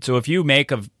it right. So if you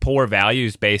make a poor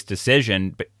values-based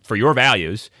decision for your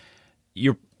values,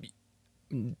 do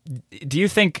you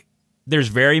think there's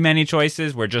very many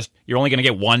choices where just you're only going to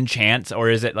get one chance, or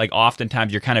is it like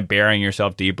oftentimes you're kind of burying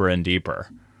yourself deeper and deeper?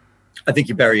 I think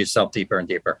you bury yourself deeper and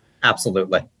deeper.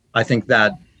 Absolutely. I think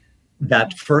that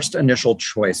first initial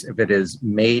choice, if it is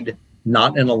made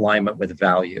not in alignment with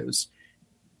values,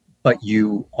 but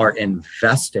you are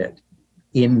invested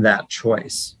in that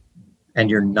choice and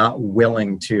you're not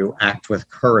willing to act with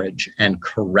courage and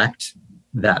correct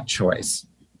that choice,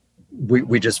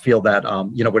 we just feel that,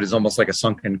 what is almost like a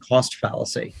sunken cost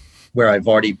fallacy. where I've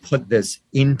already put this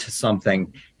into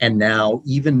something. And now,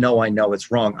 even though I know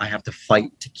it's wrong, I have to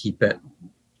fight to keep it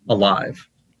alive.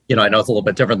 I know it's a little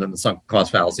bit different than the sunk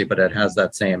cost fallacy, but it has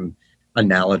that same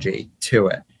analogy to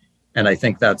it. And I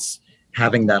think that's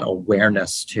having that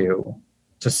awareness to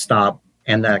stop,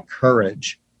 and that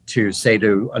courage to say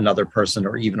to another person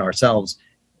or even ourselves,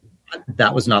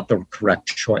 that was not the correct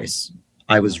choice.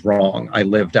 I was wrong. I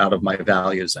lived out of my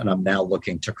values, and I'm now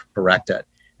looking to correct it.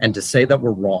 And to say that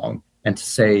we're wrong and to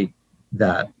say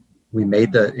that we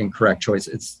made the incorrect choice,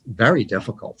 it's very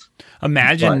difficult.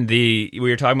 Imagine we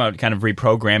were talking about kind of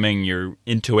reprogramming your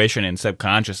intuition and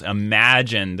subconscious.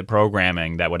 Imagine the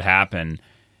programming that would happen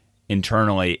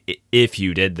internally if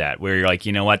you did that, where you're like,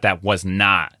 you know what, that was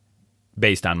not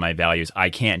based on my values. I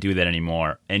can't do that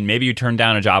anymore. And maybe you turn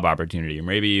down a job opportunity, or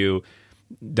maybe you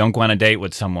don't go on a date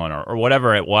with someone, or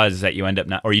whatever it was that you end up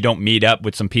not, or you don't meet up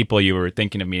with some people you were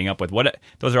thinking of meeting up with.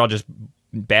 Those are all just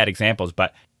bad examples,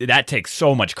 but that takes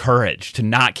so much courage to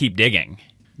not keep digging.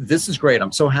 This is great.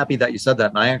 I'm so happy that you said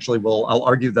that. And I'll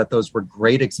argue that those were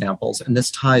great examples. And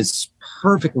this ties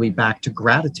perfectly back to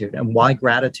gratitude and why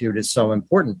gratitude is so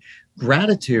important.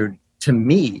 Gratitude, to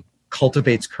me,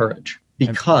 cultivates courage,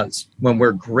 because when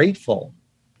we're grateful,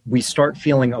 we start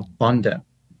feeling abundant.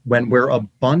 When we're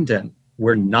abundant,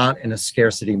 we're not in a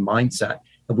scarcity mindset.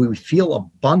 And when we feel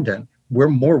abundant, we're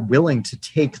more willing to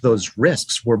take those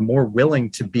risks. We're more willing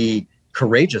to be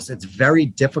courageous. It's very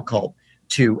difficult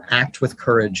to act with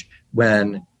courage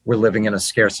when we're living in a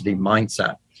scarcity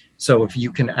mindset. So if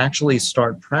you can actually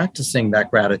start practicing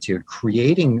that gratitude,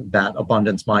 creating that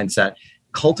abundance mindset,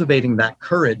 cultivating that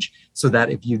courage, so that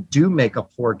if you do make a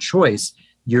poor choice,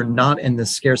 you're not in the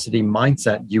scarcity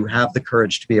mindset. You have the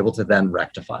courage to be able to then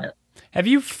rectify it. Have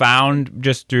you found,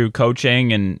 just through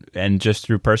coaching and just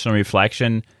through personal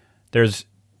reflection, there's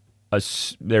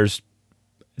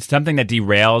something that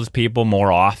derails people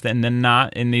more often than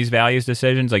not in these values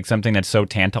decisions, like something that's so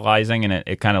tantalizing and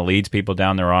it kind of leads people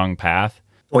down the wrong path?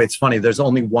 Boy, it's funny. There's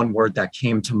only one word that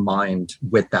came to mind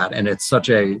with that, and it's such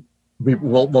a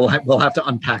we'll have to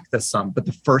unpack this some. But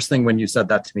the first thing when you said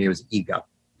that to me was ego.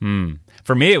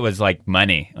 For me, it was like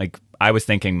money. Like I was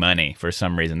thinking money for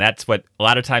some reason. That's what a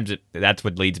lot of times that's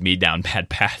what leads me down bad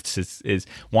paths is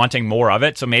wanting more of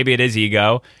it. So maybe it is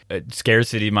ego,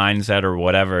 scarcity mindset, or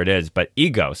whatever it is. But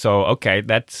ego. So okay,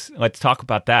 let's talk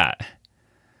about that.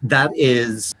 That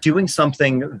is doing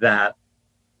something that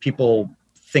people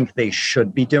think they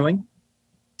should be doing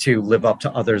to live up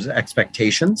to others'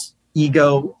 expectations.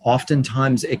 Ego,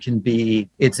 oftentimes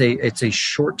it's a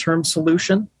short-term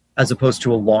solution as opposed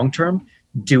to a long-term.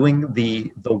 Doing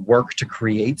the work to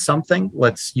create something.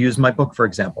 Let's use my book, for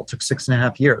example. It took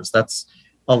 6.5 years. That's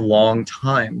a long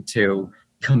time to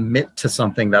commit to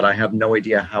something that I have no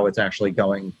idea how it's actually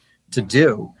going to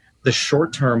do. The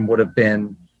short term would have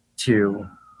been to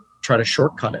try to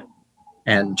shortcut it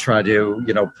and try to,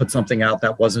 put something out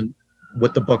that wasn't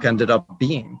what the book ended up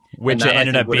being. Which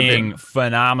ended up being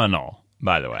phenomenal,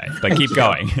 by the way. But keep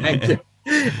going.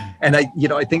 And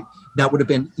I think that would have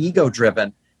been ego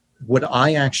driven. What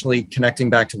I actually,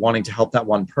 connecting back to wanting to help that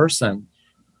one person,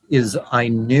 is I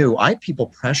had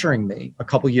people pressuring me a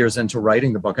couple years into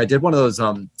writing the book. I did one of those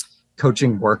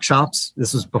coaching workshops.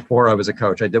 This was before I was a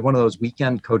coach. I did one of those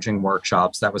weekend coaching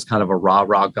workshops that was kind of a rah,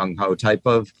 gung-ho type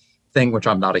of thing, which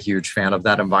I'm not a huge fan of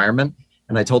that environment.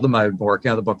 And I told them I would be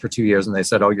working on the book for 2 years. And they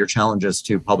said, oh, your challenge is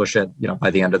to publish it, by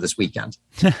the end of this weekend.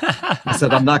 I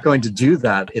said, I'm not going to do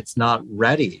that. It's not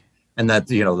ready. And that,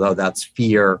 though that's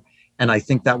fear. And I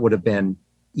think that would have been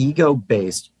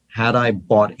ego-based had I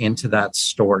bought into that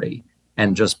story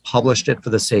and just published it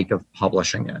for the sake of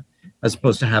publishing it, as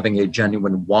opposed to having a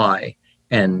genuine why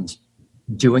and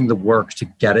doing the work to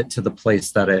get it to the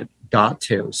place that it got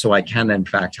to, so I can, in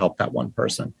fact, help that one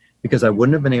person. Because I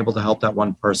wouldn't have been able to help that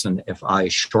one person if I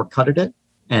shortcutted it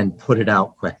and put it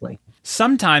out quickly.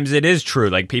 Sometimes it is true,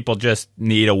 like people just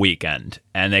need a weekend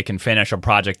and they can finish a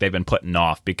project they've been putting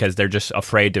off because they're just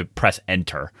afraid to press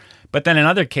enter. But then in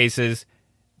other cases,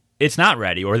 it's not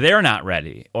ready, or they're not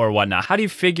ready, or whatnot. How do you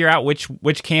figure out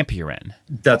which camp you're in?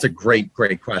 That's a great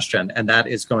question. And that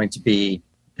is going to be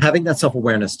having that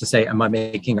self-awareness to say, am I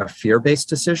making a fear-based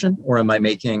decision, or am I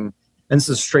making, and this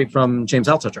is straight from James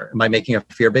Altucher, am I making a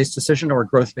fear-based decision or a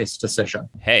growth-based decision?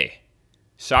 Hey,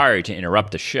 sorry to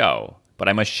interrupt the show, but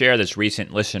I must share this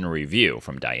recent listener review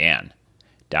from Diane.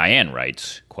 Diane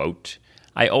writes, quote,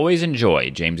 I always enjoy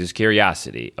James's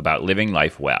curiosity about living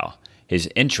life well. His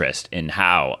interest in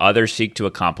how others seek to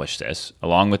accomplish this,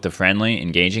 along with the friendly,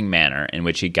 engaging manner in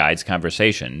which he guides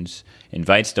conversations,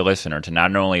 invites the listener to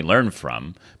not only learn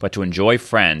from, but to enjoy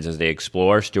friends as they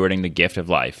explore stewarding the gift of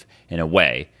life in a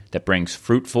way that brings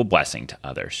fruitful blessing to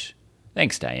others.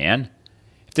 Thanks, Diane.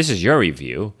 If this is your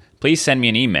review, please send me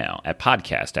an email at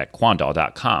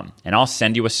podcast@quandal.com, and I'll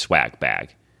send you a swag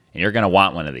bag. And you're going to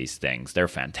want one of these things. They're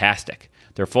fantastic.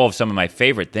 They're full of some of my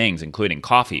favorite things, including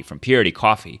coffee from Purity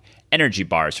Coffee, energy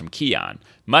bars from Kion,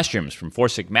 mushrooms from Four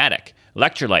Sigmatic,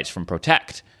 electrolytes from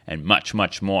Protect, and much,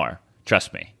 much more.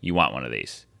 Trust me, you want one of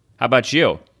these. How about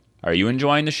you? Are you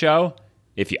enjoying the show?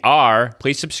 If you are,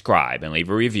 please subscribe and leave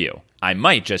a review. I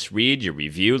might just read your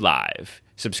review live.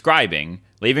 Subscribing,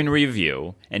 leaving a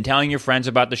review, and telling your friends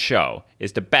about the show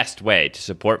is the best way to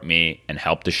support me and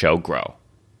help the show grow.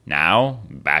 Now,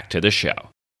 back to the show.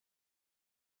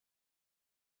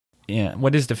 Yeah,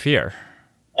 what is the fear?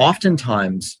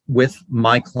 Oftentimes with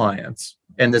my clients,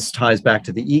 and this ties back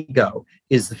to the ego,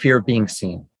 is the fear of being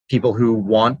seen. People who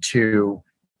want to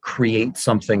create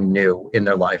something new in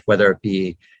their life, whether it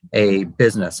be a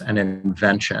business, an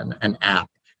invention, an app,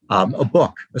 a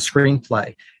book, a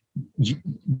screenplay.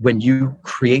 When you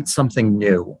create something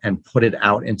new and put it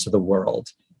out into the world,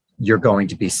 you're going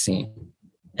to be seen.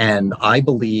 And I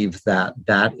believe that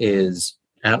that is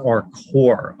at our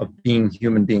core of being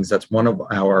human beings. That's one of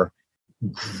our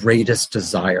greatest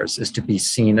desires, is to be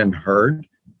seen and heard.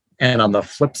 And on the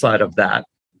flip side of that,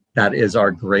 that is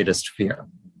our greatest fear.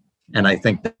 And I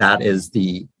think that is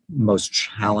the most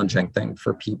challenging thing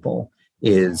for people,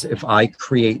 is if I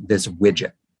create this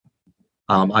widget.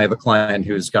 I have a client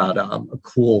who's got a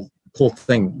cool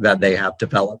thing that they have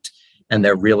developed, and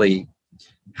they're really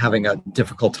having a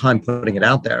difficult time putting it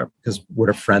out there because what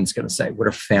are friends going to say? What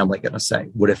are family going to say?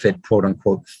 What if it quote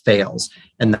unquote fails?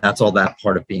 And that's all that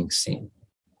part of being seen.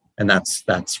 And that's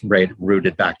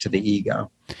rooted back to the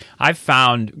ego. I've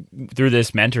found through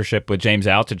this mentorship with James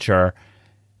Altucher,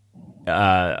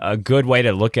 a good way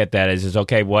to look at that is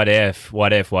okay, what if?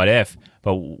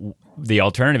 But the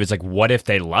alternative is like, what if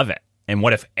they love it? And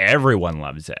what if everyone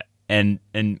loves it? And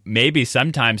maybe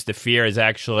sometimes the fear is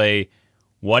actually,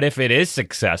 what if it is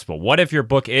successful? What if your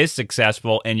book is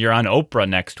successful and you're on Oprah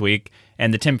next week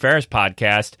and the Tim Ferriss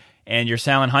podcast and you're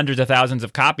selling hundreds of thousands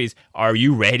of copies? Are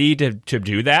you ready to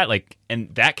do that? Like, and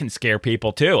that can scare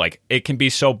people too. Like, it can be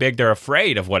so big they're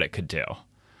afraid of what it could do.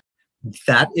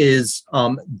 That is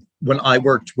when I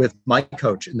worked with my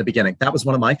coach in the beginning, that was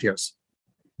one of my fears,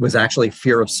 was actually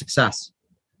fear of success.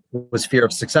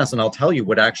 And I'll tell you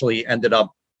what actually ended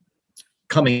up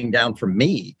coming down for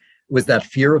me was that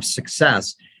fear of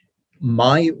success.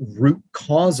 My root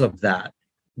cause of that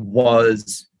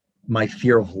was my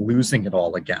fear of losing it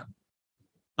all again.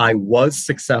 I was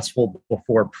successful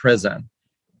before prison,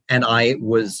 and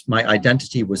my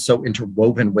identity was so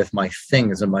interwoven with my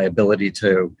things and my ability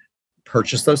to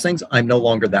purchase those things. I'm no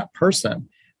longer that person,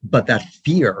 but that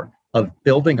fear of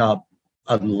building up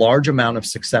a large amount of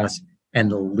success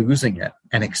and losing it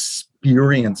and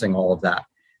experiencing all of that.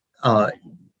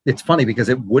 It's funny because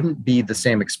it wouldn't be the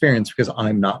same experience because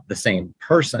I'm not the same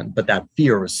person, but that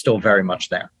fear is still very much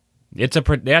there. That's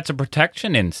a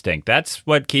protection instinct. That's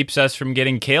what keeps us from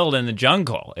getting killed in the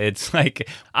jungle. It's like,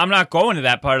 I'm not going to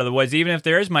that part of the woods, even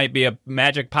if might be a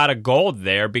magic pot of gold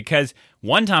there, because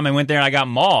one time I went there and I got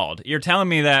mauled. You're telling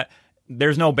me that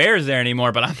there's no bears there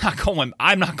anymore, but I'm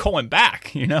not going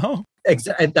back, you know?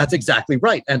 That's exactly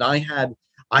right. And I had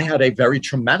a very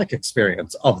traumatic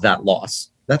experience of that loss.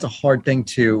 That's a hard thing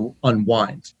to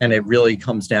unwind. And it really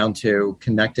comes down to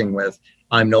connecting with,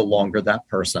 I'm no longer that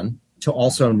person, to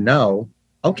also know,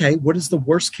 okay, what is the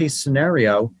worst case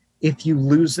scenario if you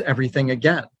lose everything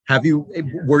again?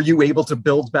 Were you able to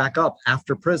build back up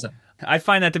after prison? I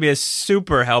find that to be a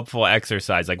super helpful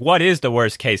exercise. Like, what is the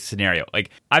worst case scenario?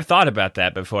 Like, I've thought about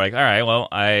that before. Like, all right, well,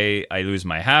 I lose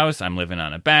my house. I'm living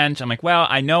on a bench. I'm like, well,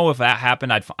 I know if that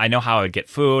happened, I know how I would get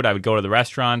food. I would go to the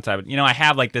restaurants. I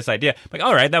have like this idea. Like,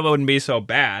 all right, that wouldn't be so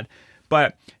bad.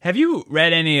 But have you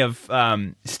read any of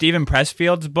Stephen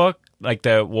Pressfield's book, like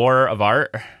The War of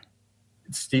Art?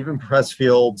 Stephen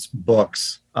Pressfield's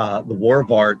books, The War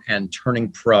of Art and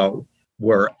Turning Pro,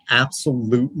 were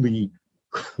absolutely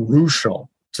crucial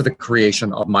to the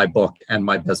creation of my book and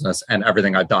my business and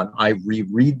everything I've done. I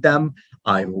reread them.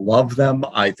 I love them.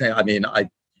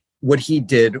 What he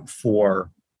did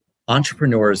for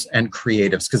entrepreneurs and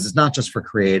creatives, because it's not just for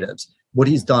creatives, what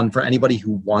he's done for anybody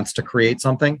who wants to create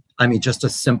something. I mean, just a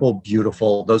simple,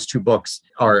 beautiful, those two books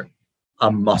are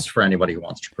a must for anybody who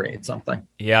wants to create something.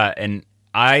 Yeah. And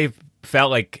I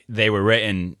felt like they were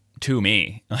written to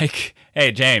me. Like,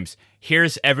 hey, James,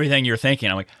 here's everything you're thinking.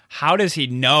 I'm like, how does he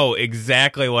know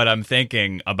exactly what I'm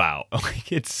thinking about?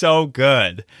 Like, it's so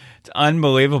good. It's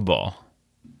unbelievable.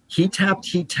 He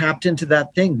tapped into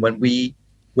that thing when we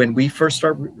when we first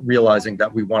start realizing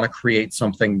that we want to create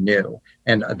something new,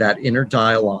 and that inner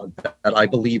dialogue that I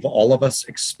believe all of us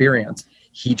experience,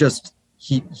 he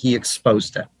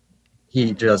exposed it.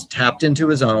 He just tapped into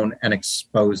his own and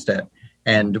exposed it.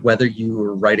 And whether you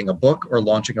were writing a book or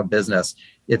launching a business,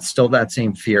 it's still that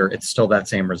same fear. It's still that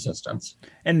same resistance.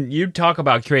 And you talk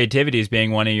about creativity as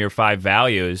being one of your 5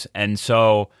 values. And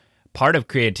so part of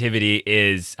creativity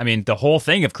is, I mean, the whole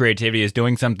thing of creativity is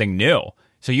doing something new.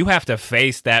 So you have to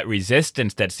face that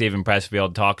resistance that Stephen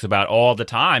Pressfield talks about all the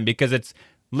time, because it's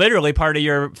literally part of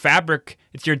your fabric.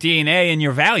 It's your DNA and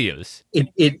your values. It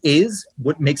is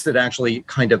what makes it actually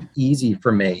kind of easy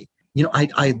for me. You know,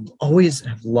 I always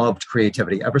have loved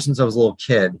creativity ever since I was a little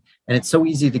kid. And it's so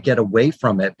easy to get away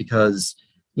from it because,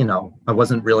 you know, I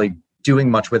wasn't really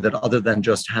doing much with it other than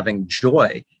just having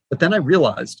joy. But then I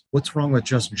realized, what's wrong with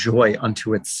just joy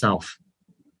unto itself?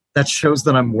 That shows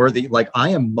that I'm worthy. Like, I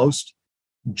am most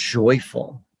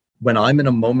joyful when I'm in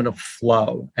a moment of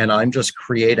flow and I'm just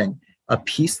creating. A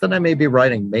piece that I may be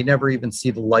writing may never even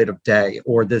see the light of day,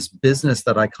 or this business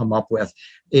that I come up with.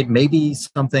 It may be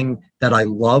something that I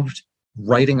loved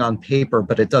writing on paper,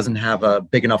 but it doesn't have a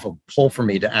big enough of pull for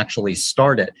me to actually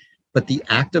start it. But the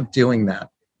act of doing that,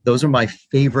 those are my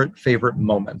favorite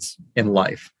moments in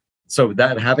life. So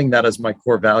that having that as my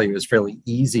core value is fairly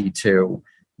easy to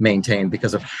maintain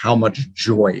because of how much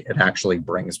joy it actually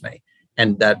brings me.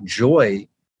 And that joy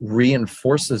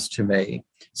reinforces to me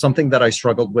something that I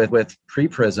struggled with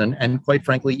pre-prison, and quite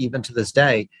frankly, even to this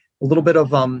day, a little bit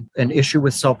of an issue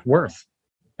with self-worth.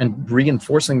 And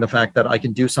reinforcing the fact that I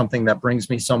can do something that brings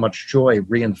me so much joy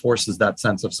reinforces that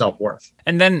sense of self-worth.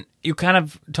 And then you kind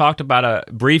of talked about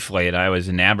briefly, and I was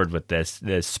enamored with this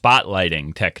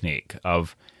spotlighting technique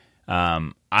of,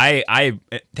 I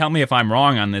tell me if I'm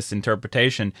wrong on this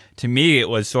interpretation. To me, it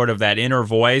was sort of that inner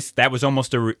voice that was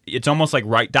almost it's almost like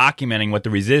documenting what the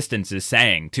resistance is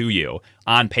saying to you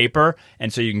on paper.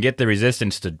 And so you can get the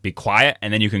resistance to be quiet,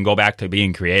 and then you can go back to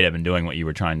being creative and doing what you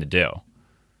were trying to do.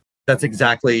 That's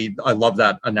exactly, I love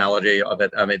that analogy of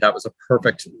it. I mean, that was a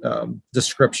perfect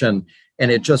description.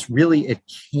 And it just really, it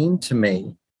came to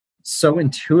me so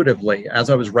intuitively as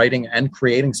I was writing and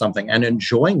creating something and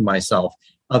enjoying myself,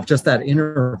 of just that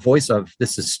inner voice of,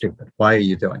 this is stupid. Why are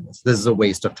you doing this? This is a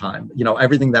waste of time. You know,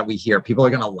 everything that we hear, people are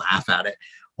going to laugh at it,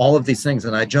 all of these things.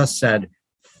 And I just said,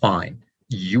 fine,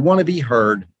 you want to be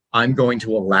heard. I'm going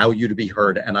to allow you to be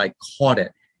heard. And I caught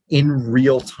it in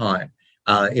real time.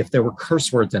 If there were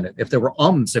curse words in it, if there were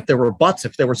ums, if there were buts,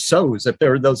 if there were so's, if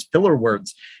there were those filler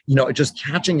words, you know, just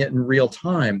catching it in real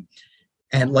time.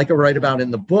 And like I write about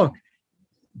in the book,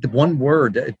 the one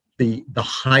word, the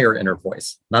higher inner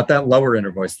voice, not that lower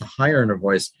inner voice, the higher inner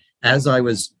voice, as I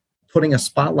was putting a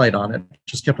spotlight on it,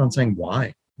 just kept on saying,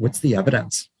 why? What's the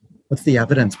evidence? What's the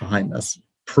evidence behind this?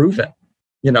 Prove it.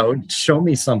 You know, show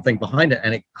me something behind it.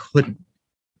 And it couldn't.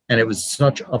 And it was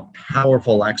such a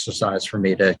powerful exercise for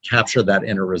me to capture that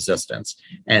inner resistance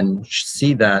and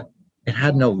see that it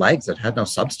had no legs. It had no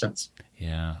substance.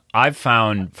 Yeah. I've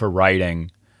found for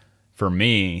writing, for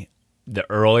me, the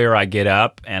earlier I get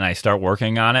up and I start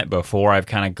working on it before I've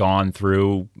kind of gone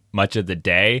through much of the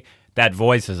day, that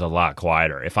voice is a lot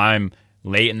quieter. If I'm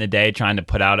late in the day trying to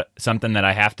put out something that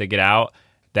I have to get out,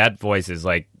 that voice is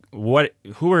like, "What?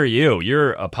 Who are you?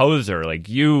 You're a poser. Like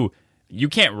you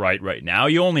can't write right now.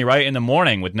 You only write in the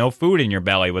morning with no food in your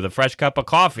belly with a fresh cup of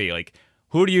coffee. Like,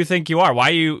 who do you think you are? Why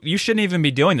you shouldn't even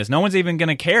be doing this. No one's even going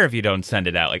to care if you don't send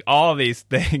it out." Like all these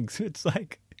things.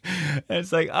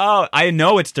 It's like, oh, I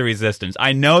know it's the resistance.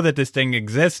 I know that this thing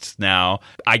exists now.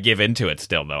 I give into it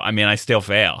still, though. I mean, I still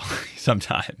fail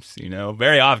sometimes, you know,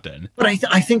 very often. But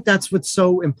I think that's what's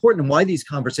so important and why these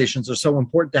conversations are so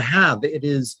important to have.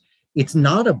 It's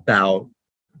not about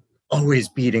always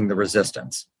beating the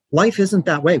resistance. Life isn't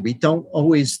that way. We don't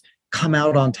always come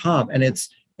out on top. And it's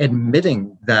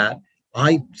admitting that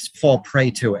I fall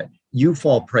prey to it. You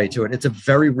fall prey to it. It's a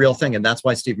very real thing. And that's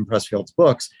why Stephen Pressfield's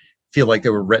books feel like they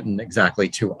were written exactly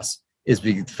to us, is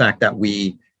the fact that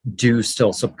we do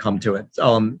still succumb to it.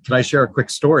 Can I share a quick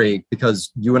story? Because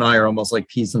you and I are almost like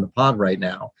peas in the pod right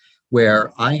now,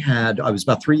 where I was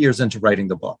about 3 years into writing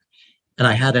the book, and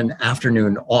I had an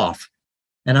afternoon off,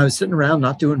 and I was sitting around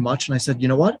not doing much. And I said, you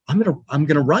know what? I'm going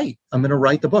to write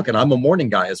the book. And I'm a morning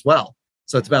guy as well.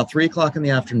 So it's about 3:00 in the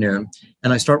afternoon.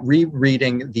 And I start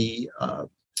rereading the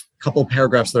couple of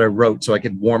paragraphs that I wrote so I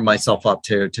could warm myself up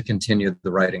to continue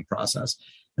the writing process.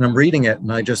 And I'm reading it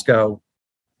and I just go,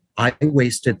 I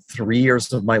wasted 3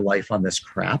 years of my life on this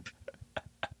crap.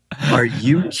 Are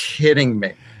you kidding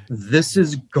me? This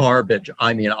is garbage.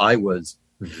 I mean, I was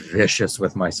vicious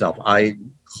with myself. I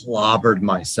clobbered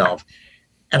myself.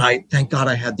 And I thank God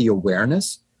I had the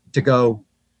awareness to go,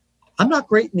 I'm not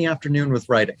great in the afternoon with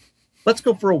writing. Let's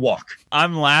go for a walk.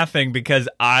 I'm laughing because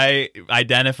I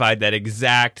identified that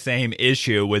exact same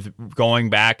issue with going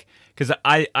back, because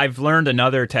I've learned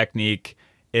another technique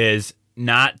is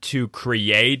not to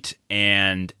create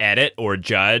and edit or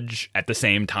judge at the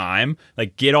same time.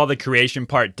 Like, get all the creation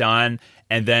part done,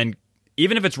 and then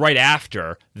even if it's right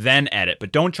after, then edit.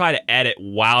 But don't try to edit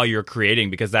while you're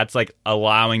creating, because that's like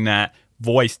allowing that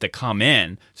voice to come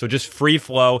in. So just free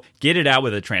flow, get it out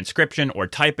with a transcription or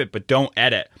type it, but don't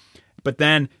edit. But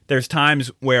then there's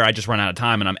times where I just run out of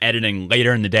time and I'm editing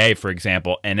later in the day, for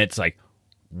example, and it's like,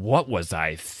 what was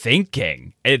I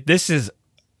thinking? This is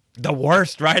the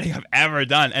worst writing I've ever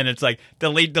done. And it's like,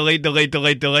 delete.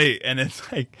 And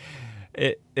it's like,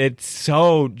 it's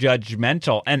so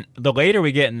judgmental. And the later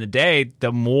we get in the day,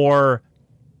 the more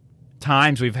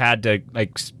times we've had to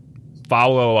like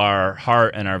follow our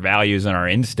heart and our values and our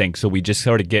instincts. So we just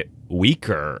sort of get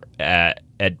weaker at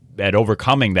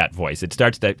overcoming that voice. It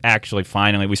starts to actually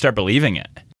finally, we start believing it.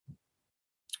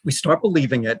 We start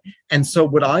believing it. And so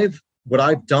what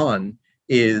I've done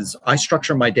is I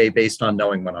structure my day based on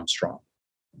knowing when I'm strong.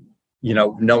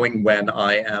 Knowing when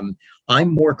I'm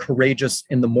more courageous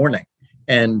in the morning.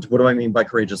 And what do I mean by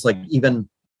courageous? Like even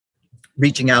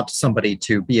reaching out to somebody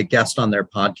to be a guest on their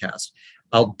podcast.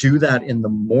 I'll do that in the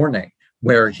morning,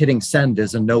 where hitting send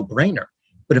is a no-brainer.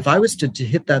 But if I was to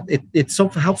hit that, it's so,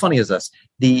 how funny is this?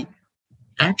 The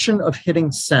action of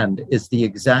hitting send is the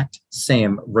exact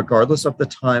same, regardless of the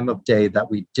time of day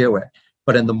that we do it.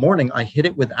 But in the morning, I hit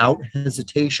it without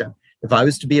hesitation. If I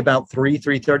was to be about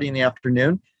 3:30 in the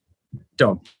afternoon,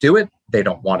 don't do it. They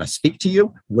don't want to speak to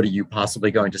you. What are you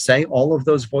possibly going to say? All of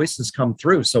those voices come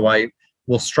through. So I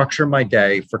will structure my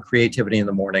day for creativity in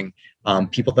the morning,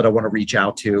 people that I want to reach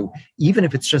out to, even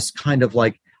if it's just kind of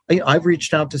like, I've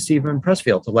reached out to Stephen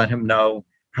Pressfield to let him know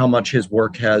how much his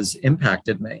work has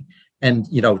impacted me. And,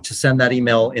 to send that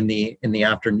email in the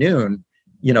afternoon,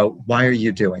 why are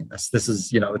you doing this? This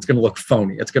is, it's going to look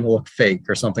phony. It's going to look fake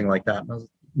or something like that.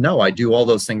 No, I do all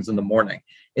those things in the morning.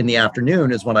 In the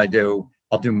afternoon is when I'll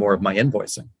do more of my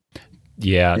invoicing.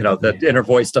 Yeah. The inner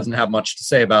voice doesn't have much to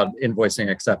say about invoicing,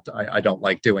 except I don't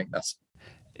like doing this.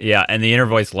 Yeah, and the inner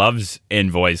voice loves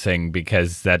invoicing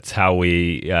because that's how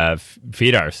we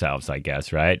feed ourselves, I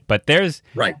guess, right? But there's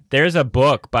a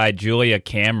book by Julia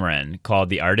Cameron called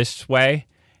The Artist's Way,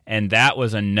 and that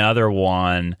was another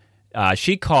one.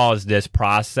 She calls this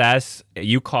process,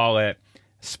 you call it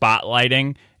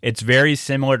spotlighting. It's very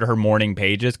similar to her morning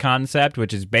pages concept,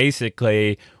 which is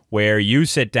basically where you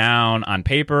sit down on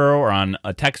paper or on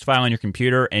a text file on your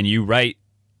computer and you write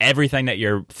everything that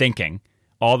you're thinking,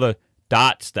 all the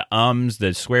dots, the ums,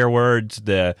 the swear words,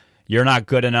 the you're not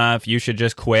good enough, you should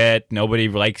just quit, nobody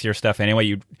likes your stuff anyway.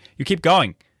 You keep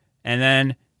going. And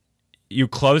then you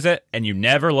close it and you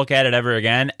never look at it ever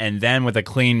again. And then with a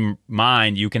clean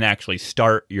mind, you can actually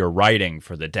start your writing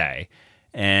for the day.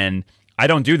 And I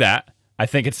don't do that. I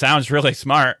think it sounds really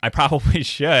smart. I probably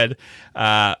should.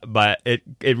 But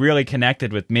it really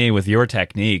connected with me with your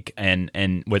technique and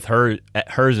with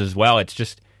hers as well. It's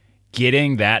just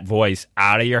getting that voice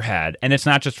out of your head. And it's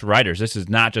not just for writers. This is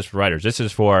not just for writers. This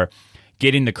is for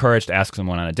getting the courage to ask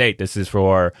someone on a date. This is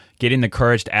for getting the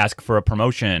courage to ask for a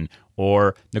promotion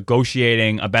or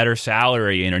negotiating a better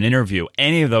salary in an interview.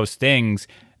 Any of those things,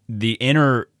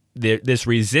 this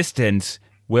resistance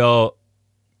will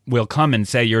come and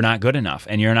say you're not good enough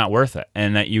and you're not worth it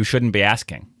and that you shouldn't be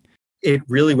asking. It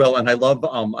really will. And I love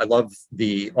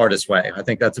The Artist's Way. I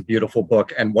think that's a beautiful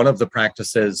book. And one of the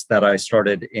practices that I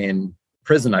started in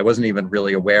prison, I wasn't even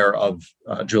really aware of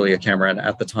Julia Cameron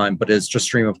at the time, but is just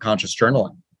stream of conscious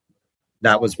journaling.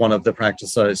 That was one of the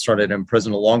practices I started in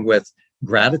prison along with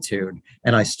gratitude.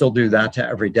 And I still do that to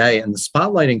every day. And the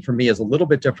spotlighting for me is a little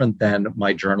bit different than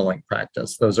my journaling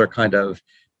practice. Those are kind of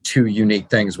two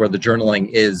unique things where the journaling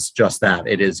is just that.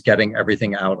 It is getting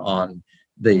everything out on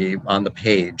the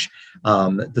page.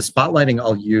 The spotlighting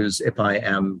I'll use if I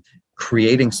am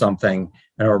creating something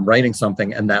or writing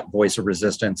something and that voice of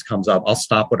resistance comes up, I'll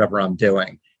stop whatever I'm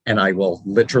doing and I will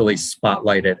literally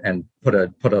spotlight it and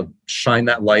shine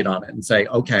that light on it and say,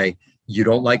 okay, you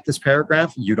don't like this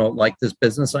paragraph, you don't like this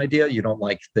business idea, you don't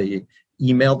like the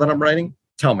email that I'm writing,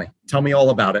 tell me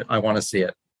all about it. I want to see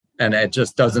it. And it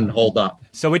just doesn't hold up.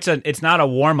 So it's not a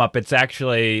warm up. It's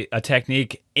actually a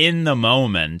technique in the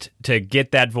moment to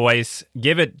get that voice,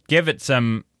 give it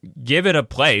a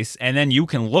place, and then you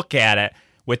can look at it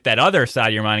with that other side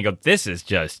of your mind and go, "This is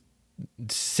just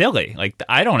silly. Like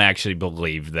I don't actually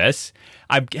believe this."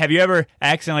 Have you ever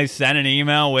accidentally sent an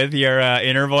email with your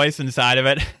inner voice inside of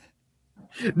it?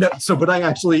 No, so what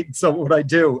I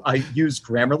do, I use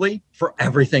Grammarly for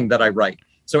everything that I write.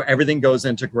 So everything goes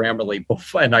into Grammarly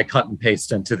before, and I cut and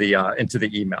paste into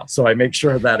the email. So I make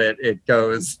sure that it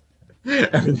goes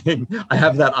everything. I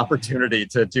have that opportunity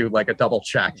to do like a double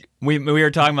check. We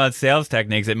were talking about sales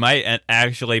techniques. It might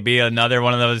actually be another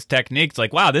one of those techniques.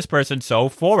 Like, wow, this person's so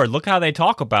forward. Look how they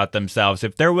talk about themselves.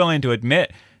 If they're willing to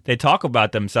admit they talk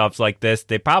about themselves like this,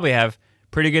 they probably have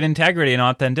pretty good integrity and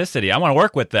authenticity. I want to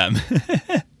work with them.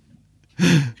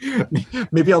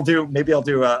 Maybe I'll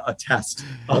do a test.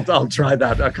 I'll try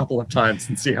that a couple of times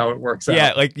and see how it works out.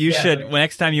 Yeah, like you should.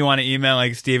 Next time you want to email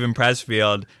like Stephen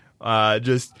Pressfield,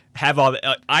 just have all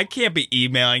the. I can't be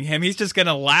emailing him. He's just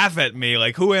gonna laugh at me.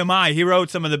 Like, who am I? He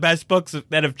wrote some of the best books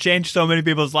that have changed so many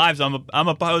people's lives. I'm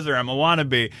a poser. I'm a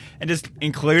wannabe, and just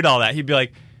include all that.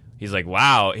 He's like,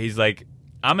 wow. He's like,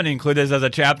 I'm gonna include this as a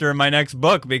chapter in my next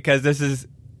book because this is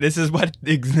what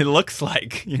it looks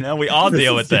like. You know, we all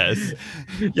deal with this.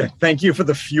 Yeah. Thank you for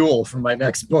the fuel for my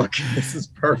next book. This is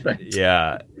perfect.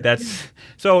 Yeah.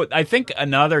 So I think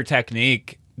another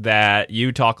technique that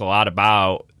you talk a lot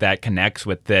about that connects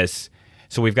with this.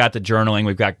 So we've got the journaling,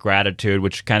 we've got gratitude,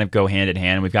 which kind of go hand in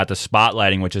hand. We've got the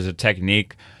spotlighting, which is a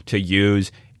technique to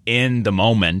use in the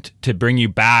moment to bring you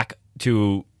back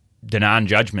to the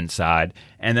non-judgment side.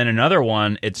 And then another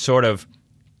one, it's sort of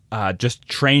just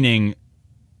training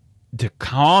to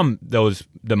calm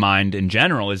the mind in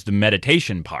general, is the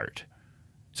meditation part.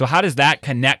 So how does that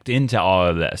connect into all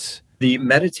of this? The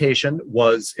meditation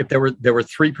was, if there were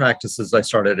three practices I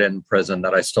started in prison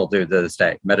that I still do to this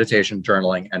day: meditation,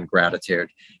 journaling, and gratitude.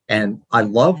 And I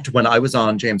loved when I was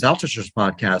on James Altucher's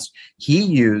podcast, he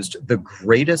used the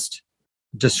greatest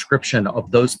description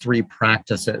of those three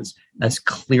practices as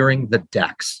clearing the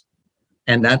decks.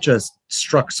 And that just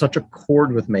struck such a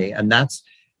chord with me. And that's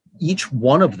each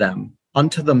one of them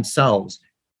unto themselves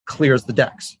clears the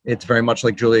decks. It's very much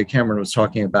like Julia Cameron was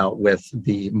talking about with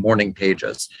the morning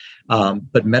pages.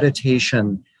 But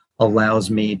meditation allows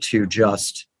me to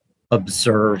just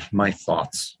observe my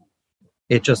thoughts.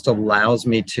 It just allows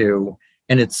me to,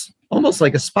 and it's almost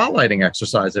like a spotlighting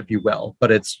exercise, if you will,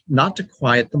 but it's not to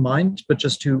quiet the mind, but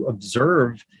just to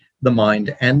observe the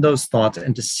mind and those thoughts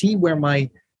and to see where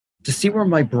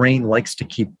my brain likes to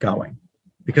keep going.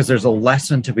 Because there's a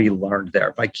lesson to be learned there.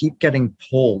 If I keep getting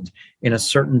pulled in a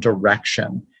certain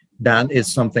direction, that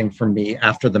is something for me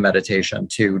after the meditation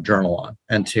to journal on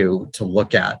and to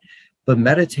look at. But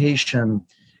meditation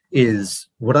is,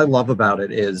 what I love about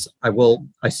it is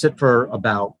I sit for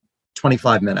about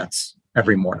 25 minutes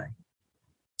every morning.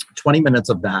 20 minutes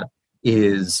of that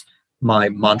is my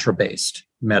mantra-based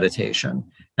meditation.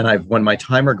 And when my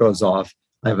timer goes off,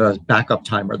 I have a backup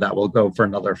timer that will go for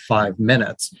another 5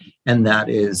 minutes. And that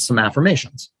is some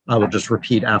affirmations. I will just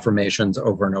repeat affirmations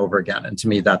over and over again. And to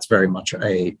me, that's very much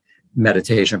a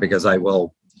meditation, because I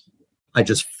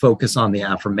just focus on the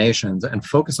affirmations and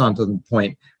focus on to the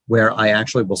point where I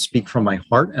actually will speak from my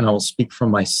heart and I will speak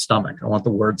from my stomach. I want the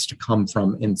words to come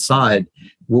from inside.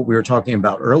 What we were talking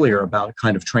about earlier about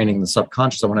kind of training the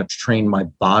subconscious, I want to train my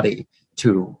body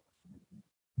to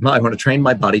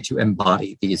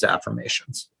embody these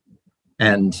affirmations.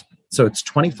 And so it's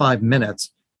 25 minutes.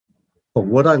 But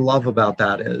what I love about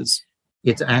that is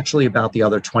it's actually about the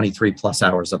other 23 plus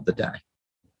hours of the day.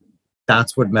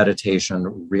 That's what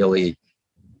meditation really,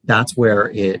 that's where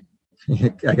it,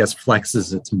 I guess,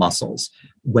 flexes its muscles.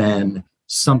 When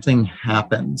something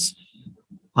happens,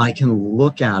 I can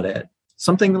look at it.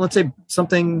 Let's say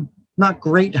something not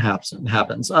great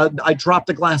happens. I dropped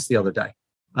a glass the other day.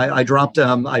 I dropped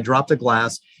a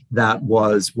glass that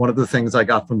was one of the things I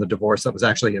got from the divorce that was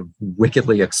actually a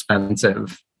wickedly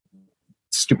expensive,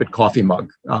 stupid coffee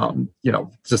mug,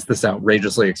 just this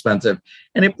outrageously expensive,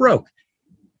 and it broke.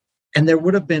 And there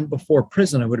would have been, before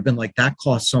prison, I would have been like, that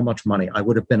cost so much money. I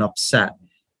would have been upset.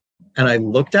 And I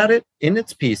looked at it in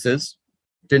its pieces,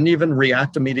 didn't even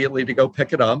react immediately to go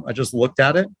pick it up. I just looked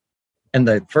at it. And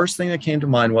the first thing that came to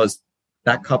mind was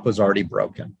that cup was already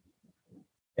broken.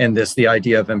 And the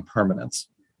idea of impermanence.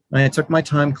 And I took my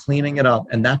time cleaning it up.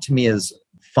 And that to me is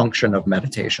function of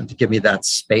meditation, to give me that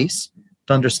space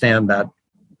to understand that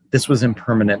this was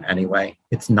impermanent anyway.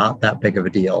 It's not that big of a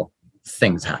deal.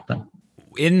 Things happen.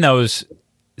 In those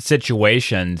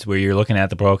situations where you're looking at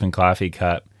the broken coffee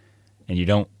cup and you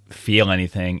don't feel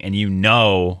anything and you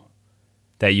know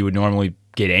that you would normally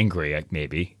get angry,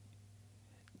 maybe,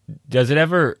 does it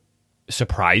ever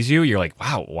surprise you? You're like,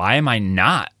 wow, why am I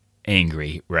not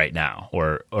angry right now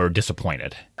or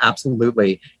disappointed?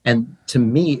 Absolutely. And to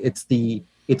me, it's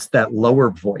that lower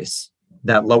voice,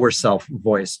 that lower self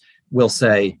voice will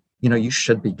say, you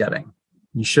should be getting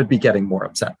You should be getting more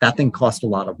upset. That thing cost a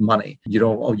lot of money. You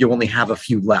only have a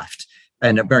few left.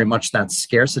 And very much that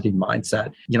scarcity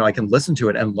mindset, I can listen to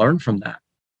it and learn from that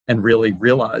and really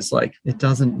realize like it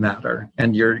doesn't matter.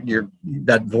 And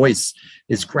that voice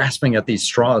is grasping at these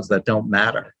straws that don't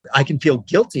matter. I can feel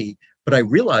guilty, but I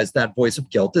realize that voice of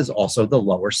guilt is also the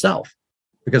lower self,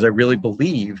 because I really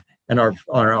believe in our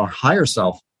higher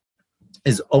self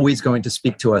is always going to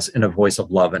speak to us in a voice of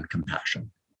love and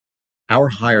compassion. Our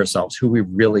higher selves, who we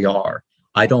really are,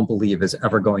 I don't believe is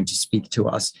ever going to speak to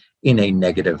us in a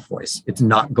negative voice. It's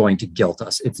not going to guilt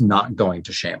us. It's not going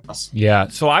to shame us. Yeah.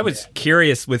 So I was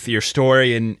curious with your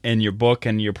story and your book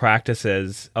and your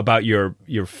practices about your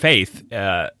faith.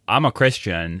 I'm a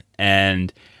Christian,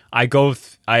 and I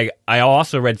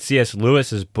also read C.S.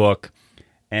 Lewis's book,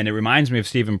 and it reminds me of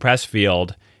Stephen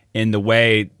Pressfield in the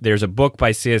way there's a book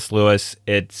by C.S. Lewis.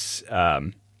 It's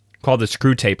called The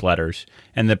Screw Tape Letters.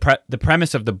 And the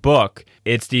premise of the book,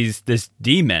 it's this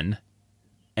demon,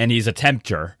 and he's a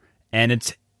tempter, and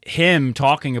it's him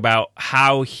talking about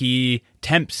how he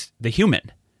tempts the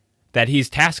human that he's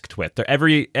tasked with.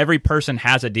 Every person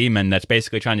has a demon that's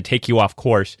basically trying to take you off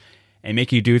course and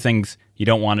make you do things you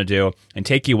don't want to do and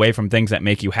take you away from things that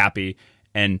make you happy,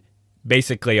 and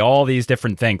basically all these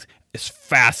different things. It's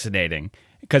fascinating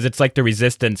because it's like the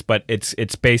resistance, but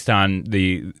it's based on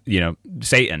the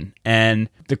Satan. And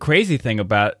the crazy thing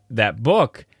about that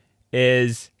book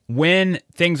is when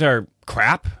things are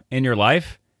crap in your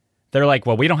life, they're like,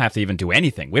 well, we don't have to even do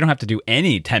anything. We don't have to do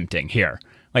any tempting here.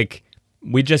 Like,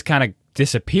 we just kind of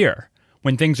disappear.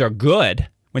 When things are good,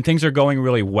 when things are going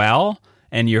really well,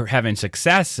 and you're having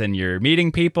success, and you're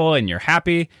meeting people, and you're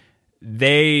happy,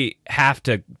 they have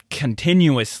to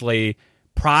continuously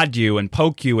prod you and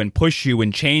poke you and push you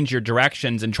and change your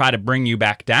directions and try to bring you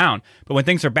back down. But when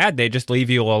things are bad, they just leave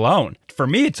you alone. For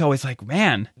me, it's always like,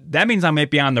 man, that means I might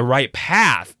be on the right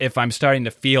path if I'm starting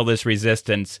to feel this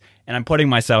resistance and I'm putting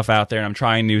myself out there and I'm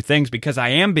trying new things, because I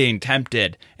am being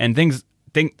tempted and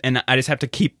and I just have to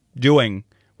keep doing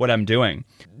what I'm doing.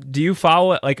 Do you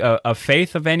follow like a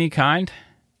faith of any kind?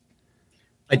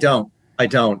 I don't.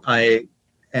 I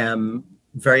am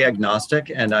very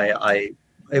agnostic, and I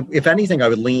if anything, I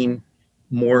would lean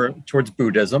more towards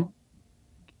Buddhism.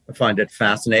 I find it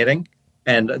fascinating.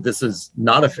 And this is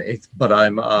not a faith, but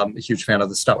I'm a huge fan of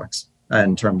the Stoics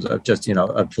in terms of just,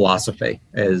 a philosophy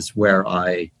is where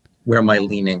my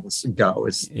leanings go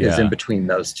is in between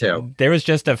those two. There was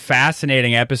just a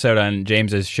fascinating episode on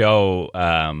James's show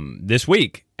this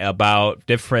week about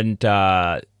different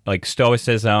like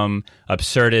Stoicism,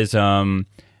 absurdism,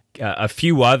 a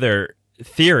few other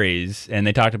theories, and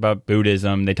they talked about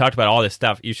Buddhism. They talked about all this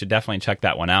stuff. You should definitely check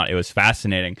that one out. It was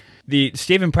fascinating. The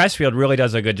Stephen Pressfield really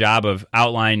does a good job of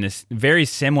outlining this very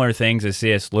similar things as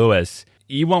C.S. Lewis.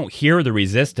 You won't hear the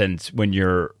resistance when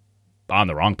you're on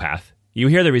the wrong path. You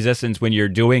hear the resistance when you're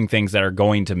doing things that are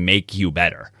going to make you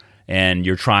better and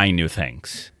you're trying new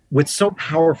things. What's so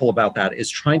powerful about that is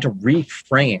trying to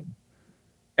reframe,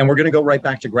 and we're going to go right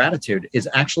back to gratitude, is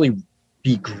actually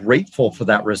be grateful for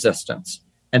that resistance.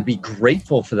 And be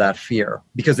grateful for that fear,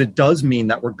 because it does mean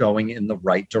that we're going in the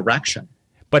right direction.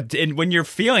 But when you're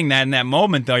feeling that in that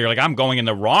moment, though, you're like, I'm going in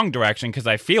the wrong direction because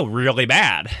I feel really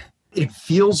bad. It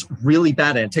feels really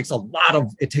bad, and it takes a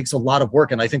lot of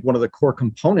work. And I think one of the core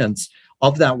components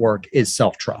of that work is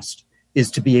self-trust, is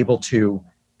to be able to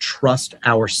trust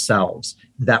ourselves,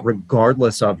 that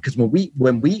regardless of, because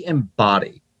when we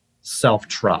embody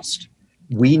self-trust,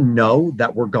 we know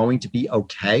that we're going to be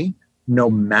okay no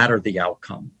matter the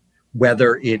outcome.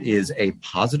 Whether it is a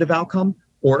positive outcome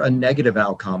or a negative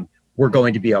outcome, we're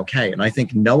going to be okay. And I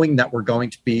think knowing that we're going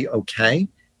to be okay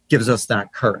gives us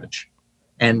that courage.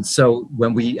 And so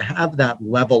when we have that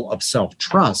level of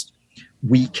self-trust,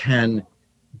 we can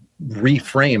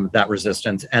reframe that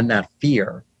resistance and that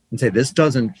fear and say, this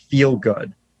doesn't feel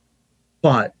good,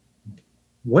 but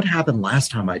what happened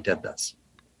last time I did this?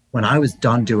 When I was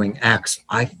done doing X,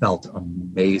 I felt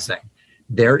amazing.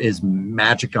 There is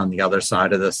magic on the other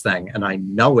side of this thing, and I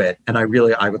know it, and I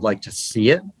would like to see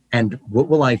it. And what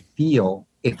will I feel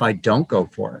if I don't go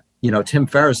for it? Tim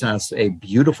Ferriss asks a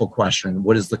beautiful question: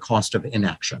 what is the cost of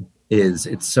inaction?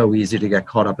 It's so easy to get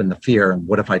caught up in the fear, and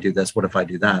what if I do this? What if I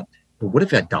do that? But what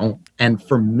if I don't? And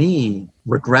for me,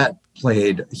 regret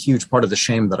played a huge part of the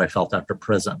shame that I felt after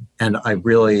prison. And I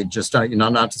really just,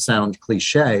 not to sound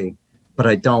cliche, but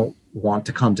I don't want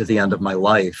to come to the end of my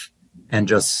life and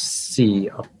just see,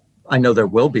 I know there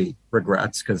will be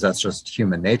regrets because that's just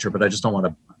human nature, but I just don't want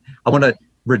to, I want to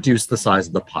reduce the size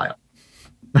of the pile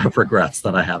of regrets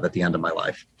that I have at the end of my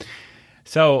life.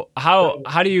 So how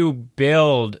do you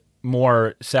build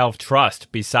more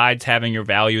self-trust besides having your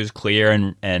values clear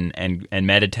and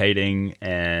meditating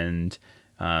and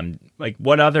like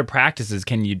what other practices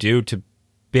can you do to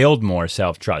build more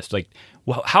self-trust? Like,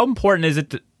 well, how important is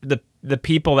it the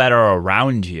people that are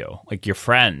around you, like your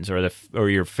friends or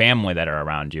your family that are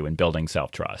around you in building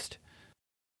self-trust?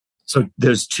 So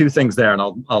there's two things there, and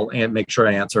I'll make sure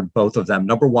I answer both of them.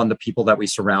 Number one, the people that we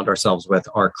surround ourselves with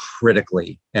are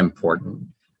critically important.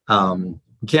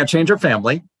 We can't change our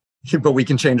family, but we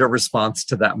can change our response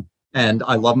to them. And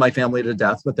I love my family to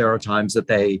death, but there are times that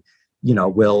they,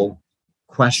 will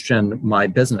question my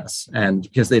business, and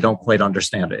because they don't quite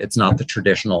understand it. It's not the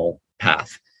traditional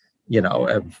path.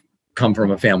 I've come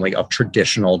from a family of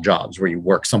traditional jobs where you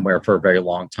work somewhere for a very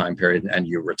long time period and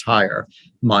you retire.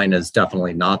 Mine is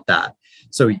definitely not that.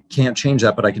 So you can't change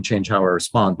that, but I can change how I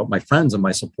respond. But my friends and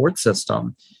my support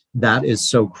system, that is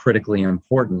so critically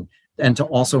important. And to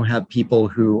also have people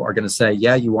who are going to say,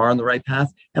 yeah, you are on the right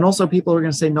path. And also people who are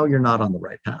going to say, no, you're not on the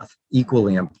right path.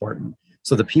 Equally important.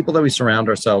 So the people that we surround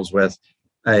ourselves with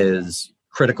is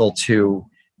critical to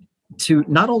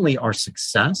not only our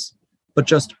success, but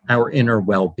just our inner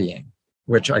well-being,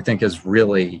 which I think is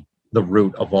really the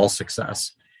root of all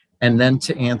success. And then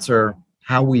to answer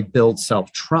how we build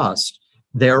self-trust,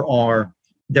 there are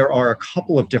a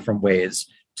couple of different ways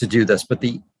to do this, but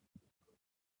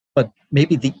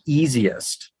maybe the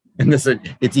easiest, and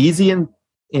it's easy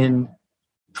in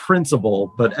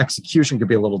principle, but execution could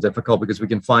be a little difficult because we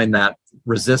can find that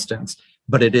resistance,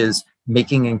 but it is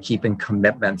making and keeping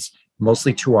commitments,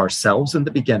 mostly to ourselves in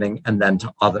the beginning and then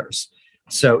to others.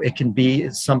 So it can be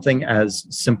something as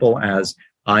simple as,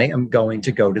 I am going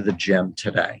to go to the gym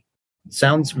today.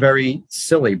 Sounds very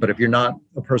silly, but if you're not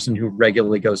a person who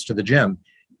regularly goes to the gym,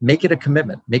 make it a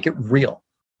commitment, make it real.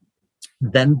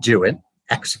 Then do it,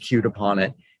 execute upon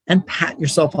it, and pat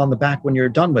yourself on the back when you're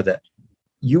done with it.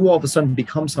 You all of a sudden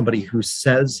become somebody who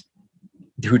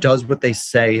does what they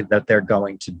say that they're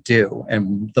going to do.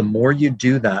 And the more you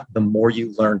do that, the more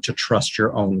you learn to trust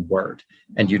your own word,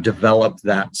 and you develop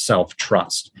that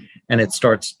self-trust, and it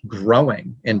starts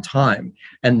growing in time.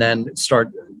 And then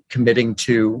start committing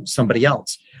to somebody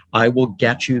else. I will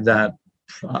get you that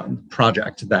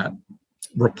project, that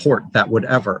report, that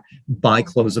whatever, by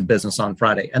close of business on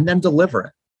Friday, and then deliver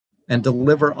it, and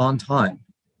deliver on time.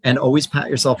 And always pat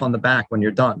yourself on the back when you're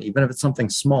done, even if it's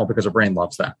something small, because our brain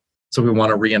loves that. So we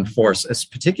want to reinforce,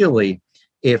 particularly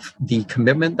if the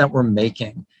commitment that we're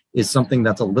making is something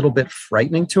that's a little bit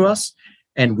frightening to us,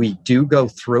 and we do go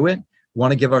through it,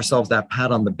 want to give ourselves that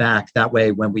pat on the back. That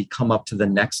way, when we come up to the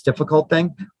next difficult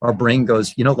thing, our brain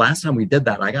goes, last time we did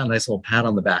that, I got a nice little pat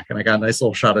on the back and I got a nice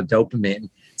little shot of dopamine.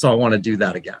 So I want to do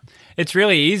that again. It's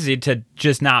really easy to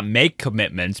just not make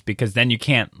commitments because then you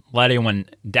can't let anyone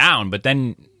down, but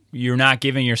then you're not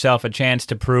giving yourself a chance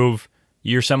to prove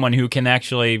you're someone who can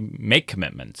actually make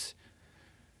commitments.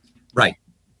 Right.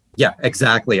 Yeah,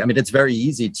 exactly. I mean, it's very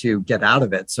easy to get out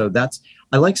of it. So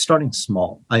I like starting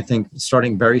small. I think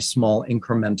starting very small,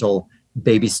 incremental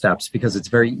baby steps, because it's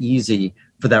very easy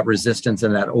for that resistance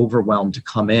and that overwhelm to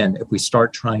come in if we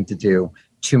start trying to do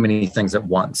too many things at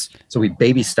once. So we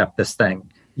baby step this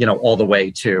thing, all the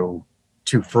way to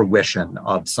fruition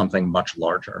of something much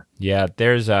larger. Yeah,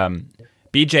 there's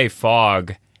BJ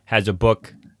Fogg has a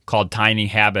book called Tiny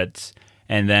Habits,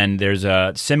 and then there's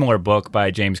a similar book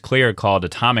by James Clear called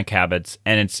Atomic Habits,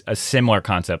 and it's a similar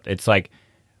concept. It's like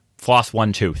floss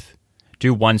one tooth,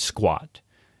 do one squat,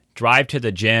 drive to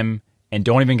the gym, and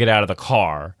don't even get out of the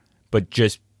car, but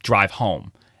just drive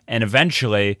home. And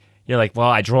eventually, you're like, well,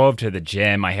 I drove to the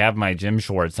gym, I have my gym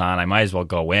shorts on, I might as well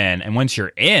go in. And once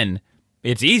you're in,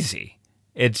 it's easy.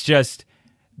 It's just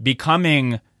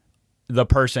becoming the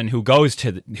person who goes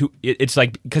to it's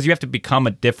like, because you have to become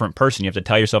a different person. You have to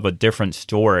tell yourself a different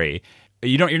story.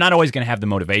 You're not always going to have the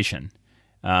motivation.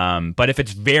 But if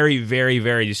it's very, very,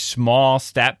 very small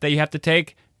step that you have to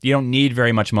take, you don't need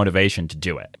very much motivation to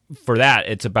do it. For that,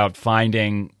 it's about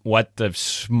finding what the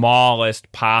smallest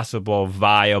possible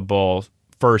viable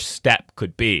first step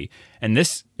could be. And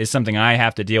this is something I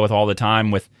have to deal with all the time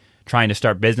with trying to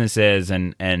start businesses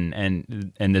and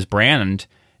this brand.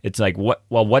 It's like,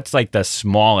 what's like the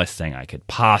smallest thing I could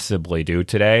possibly do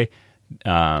today?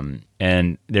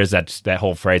 And there's that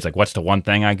whole phrase, like, what's the one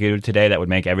thing I could do today that would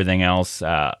make everything else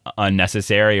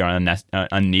unnecessary or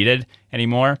unneeded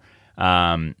anymore?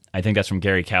 I think that's from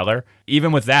Gary Keller.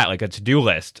 Even with that, like a to-do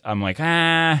list, I'm like,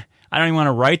 I don't even want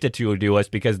to write the to-do list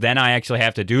because then I actually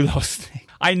have to do those things.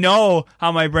 I know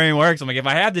how my brain works. I'm like, if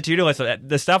I have the to-do list,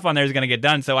 the stuff on there is going to get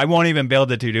done. So I won't even build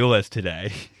the to-do list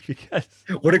today. Because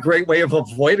what a great way of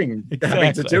avoiding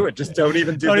having to do it. Just don't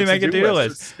even make a to-do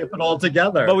list. Just skip it all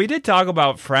together. But we did talk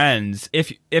about friends.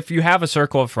 If you have a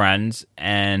circle of friends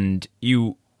and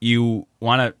you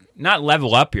want to not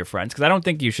level up your friends, because I don't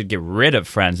think you should get rid of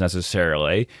friends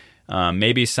necessarily.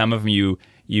 Maybe some of you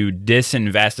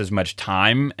disinvest as much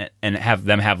time and have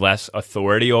them have less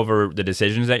authority over the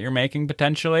decisions that you're making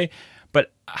potentially.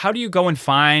 But how do you go and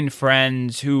find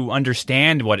friends who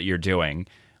understand what you're doing?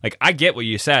 Like, I get what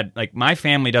you said. Like, my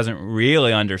family doesn't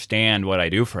really understand what I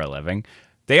do for a living.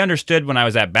 They understood when I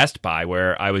was at Best Buy,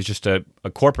 where I was just a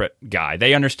corporate guy.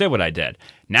 They understood what I did.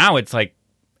 Now it's like,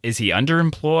 is he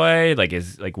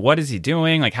underemployed? What is he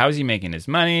doing? Like, how is he making his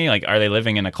money? Like, are they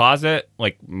living in a closet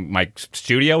like my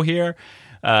studio here?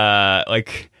 How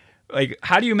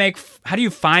do you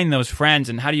find those friends,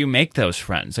 and how do you make those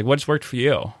friends? Like, what's worked for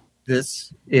you?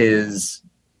 This is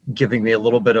giving me a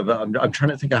little bit of I'm trying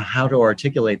to think of how to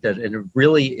articulate that. And it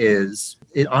really is,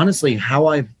 honestly, how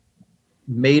I've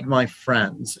made my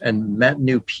friends and met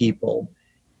new people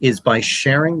is by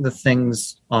sharing the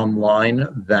things online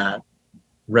that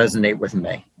resonate with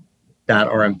me, that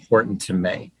are important to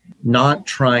me, not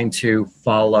trying to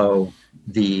follow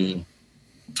the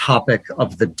topic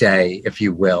of the day, if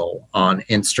you will, on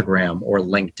Instagram or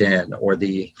LinkedIn, or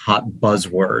the hot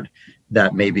buzzword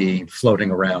that may be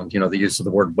floating around, the use of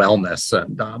the word wellness.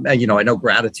 And, I know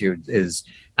gratitude is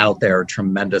out there a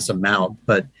tremendous amount,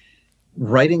 but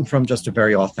writing from just a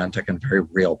very authentic and very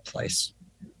real place,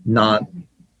 not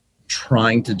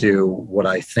trying to do what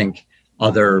I think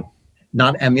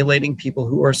not emulating people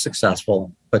who are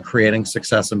successful, but creating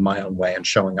success in my own way and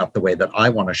showing up the way that I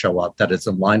want to show up, that it's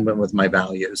in alignment with my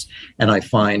values. And I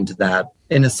find that,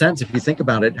 in a sense, if you think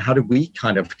about it, how do we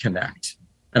kind of connect?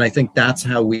 And I think that's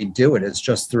how we do it, is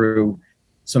just through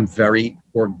some very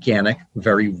organic,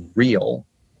 very real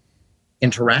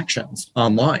interactions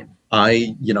online.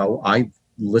 I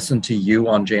listened to you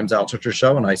on James Altucher's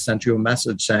show, and I sent you a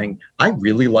message saying, I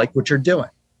really like what you're doing.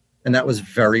 And that was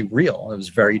very real. It was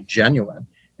very genuine.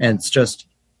 And it's just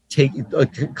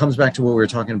it comes back to what we were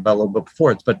talking about a little bit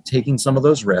before. But taking some of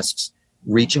those risks,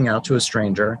 reaching out to a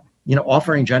stranger,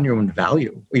 offering genuine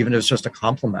value, even if it's just a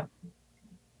compliment.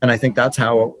 And I think that's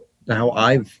how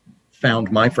I've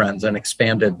found my friends and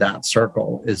expanded that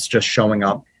circle, is just showing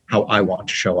up how I want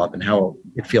to show up and how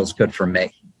it feels good for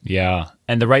me. Yeah.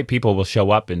 And the right people will show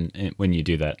up when you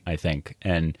do that, I think.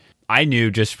 And I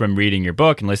knew just from reading your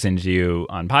book and listening to you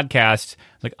on podcasts,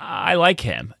 like, I like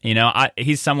him.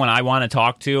 He's someone I want to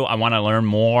talk to. I want to learn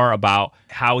more about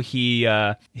how he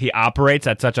operates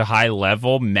at such a high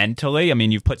level mentally. I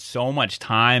mean, you've put so much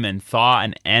time and thought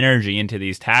and energy into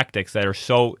these tactics that are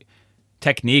so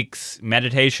techniques,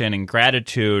 meditation and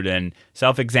gratitude and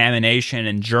self-examination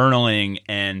and journaling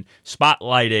and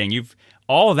spotlighting.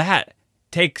 All that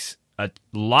takes a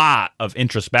lot of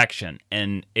introspection,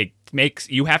 and it makes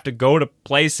you have to go to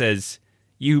places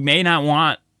you may not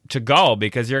want to go,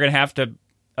 because you're going to have to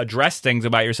address things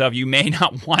about yourself you may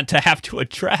not want to have to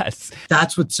address.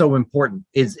 That's what's so important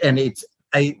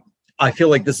I feel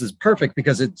like this is perfect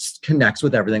because it connects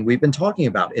with everything we've been talking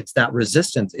about. It's that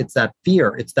resistance, it's that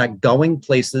fear, it's that going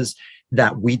places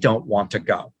that we don't want to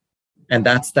go. And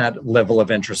that's that level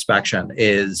of introspection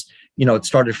is, it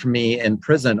started for me in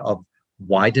prison of,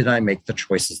 why did I make the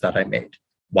choices that I made?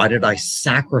 Why did I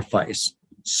sacrifice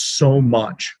so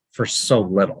much for so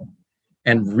little?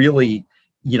 And really,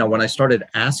 when I started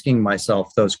asking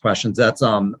myself those questions, that's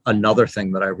another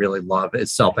thing that I really love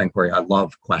is self-inquiry. I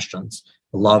love questions.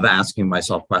 I love asking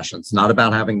myself questions. Not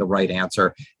about having the right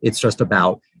answer. It's just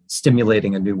about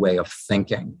stimulating a new way of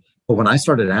thinking. But when I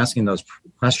started asking those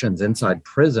questions inside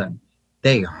prison,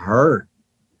 they hurt.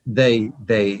 They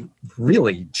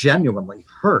really genuinely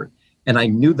hurt. And I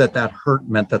knew that hurt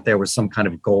meant that there was some kind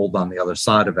of gold on the other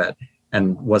side of it.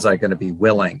 And was I going to be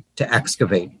willing to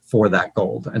excavate for that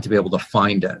gold and to be able to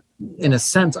find it? In a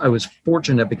sense, I was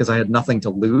fortunate because I had nothing to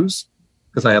lose,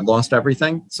 because I had lost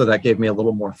everything. So that gave me a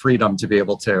little more freedom to be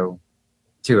able to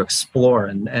explore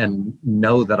and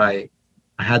know that I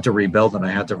had to rebuild and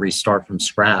I had to restart from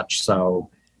scratch.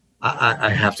 So I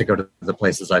have to go to the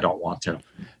places I don't want to.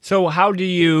 So how do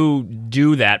you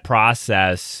do that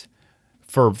process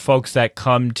for folks that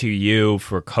come to you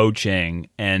for coaching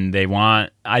and they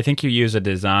want, I think you use a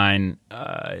design,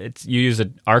 you use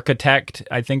an architect,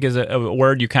 I think is a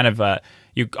word. You kind of,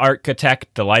 you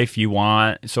architect the life you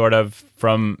want sort of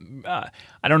from,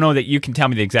 I don't know that you can tell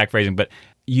me the exact phrasing, but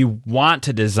you want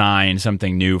to design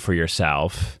something new for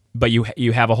yourself, but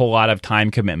you have a whole lot of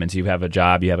time commitments. You have a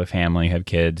job, you have a family, you have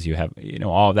kids, you have,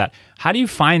 all of that. How do you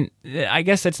find, I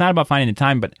guess it's not about finding the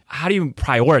time, but how do you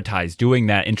prioritize doing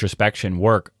that introspection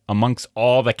work amongst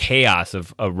all the chaos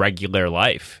of a regular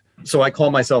life? So I call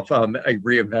myself a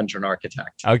reinvention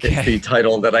architect. Okay. It's the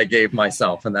title that I gave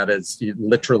myself. And that is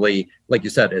literally, like you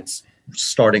said, it's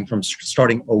starting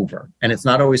over. And it's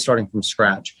not always starting from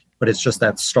scratch, but it's just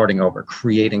that starting over,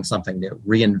 creating something new,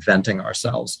 reinventing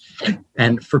ourselves.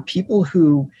 And for people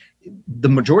the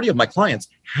majority of my clients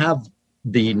have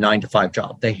the 9-to-5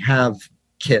 job, they have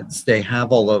kids, they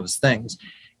have all those things.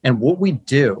 And what we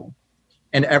do,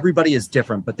 and everybody is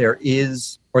different, but there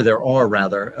are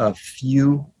rather a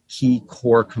few key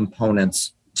core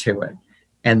components to it.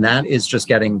 And that is just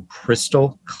getting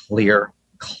crystal clear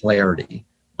clarity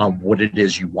on what it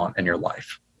is you want in your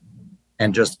life.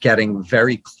 And just getting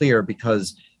very clear,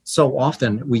 because so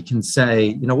often we can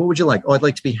say, what would you like? Oh, I'd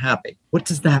like to be happy. What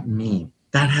does that mean?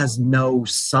 That has no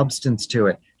substance to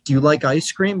it. Do you like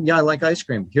ice cream? Yeah, I like ice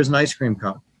cream. Here's an ice cream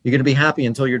cone. You're going to be happy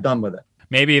until you're done with it.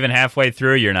 Maybe even halfway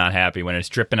through, you're not happy when it's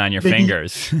dripping on your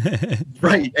fingers.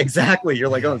 Right, exactly. You're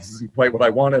like, oh, this isn't quite what I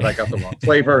wanted. I got the wrong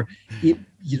flavor.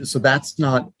 So that's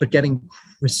not, but getting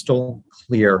crystal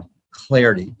clear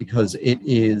clarity, because it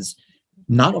is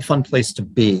not a fun place to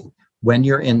be when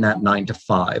you're in that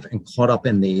 9-to-5 and caught up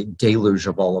in the deluge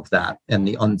of all of that and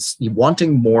the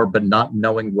wanting more, but not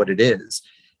knowing what it is.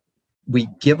 We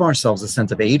give ourselves a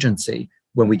sense of agency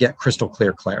when we get crystal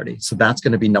clear clarity. So that's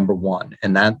going to be number one.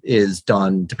 And that is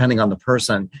done, depending on the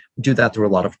person, we do that through a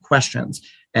lot of questions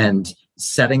and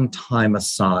setting time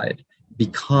aside,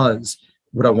 because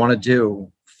what I want to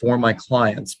do for my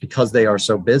clients, because they are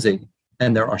so busy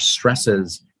and there are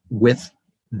stresses with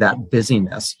that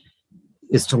busyness,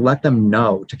 is to let them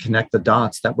know, to connect the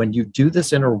dots, that when you do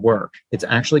this inner work, it's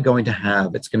going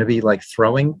to be like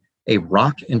throwing a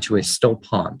rock into a still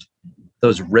pond.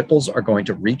 Those ripples are going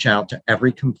to reach out to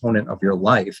every component of your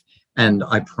life. And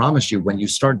I promise you, when you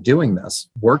start doing this,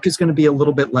 work is going to be a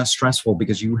little bit less stressful,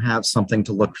 because you have something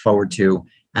to look forward to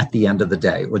at the end of the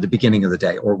day or the beginning of the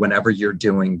day, or whenever you're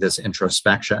doing this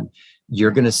introspection.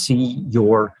 You're going to see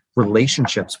your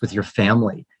relationships with your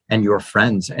family and your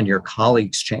friends and your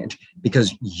colleagues change,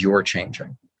 because you're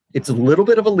changing. It's a little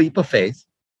bit of a leap of faith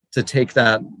to take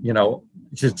that,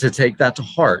 to take that to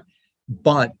heart,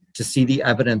 but to see the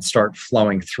evidence start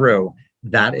flowing through,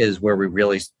 that is where we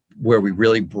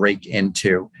really break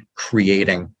into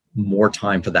creating more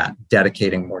time for that,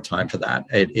 dedicating more time for that.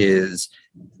 It is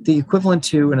the equivalent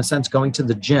to, in a sense, going to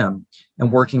the gym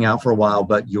and working out for a while,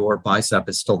 but your bicep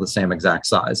is still the same exact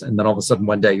size. And then all of a sudden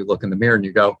one day you look in the mirror and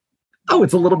you go, oh,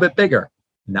 it's a little bit bigger.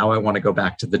 Now I want to go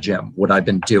back to the gym. What I've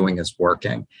been doing is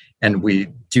working. And we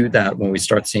do that when we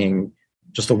start seeing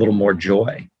just a little more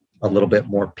joy, a little bit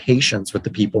more patience with the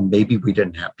people maybe we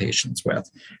didn't have patience with.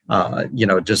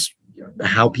 Just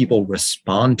how people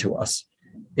respond to us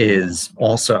is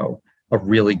also a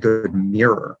really good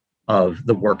mirror of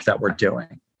the work that we're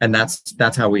doing. And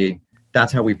that's how we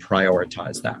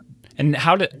prioritize that. And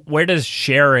where does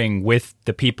sharing with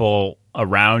the people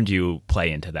around you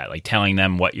play into that? Like telling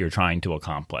them what you're trying to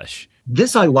accomplish?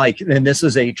 This I like, and this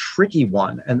is a tricky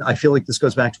one. And I feel like this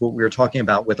goes back to what we were talking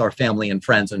about with our family and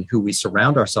friends and who we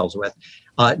surround ourselves with.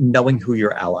 Knowing who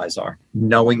your allies are.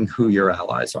 Knowing who your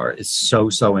allies are is so,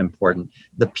 so important.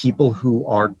 The people who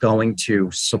are going to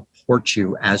support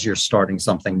you as you're starting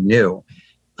something new.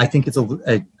 I think it's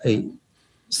a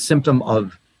symptom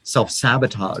of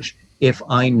self-sabotage if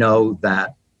I know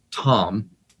that Tom,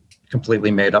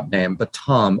 completely made up name, but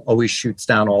Tom always shoots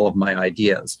down all of my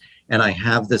ideas. And I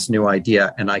have this new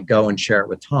idea and I go and share it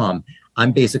with Tom.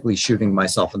 I'm basically shooting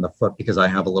myself in the foot, because I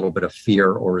have a little bit of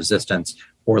fear or resistance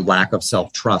or lack of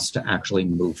self-trust to actually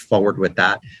move forward with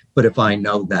that. But if I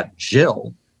know that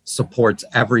Jill supports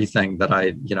everything that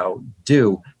I,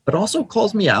 do, but also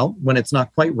calls me out when it's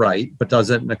not quite right, but does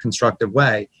it in a constructive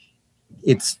way,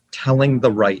 it's telling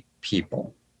the right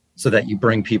people so that you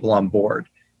bring people on board.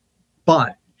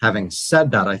 But having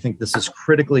said that, I think this is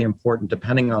critically important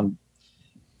depending on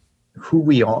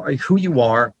who you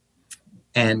are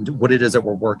and what it is that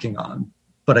we're working on.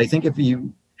 But I think if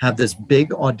you have this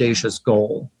big, audacious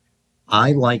goal,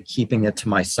 I like keeping it to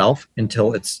myself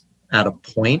until it's at a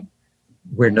point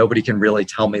where nobody can really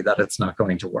tell me that it's not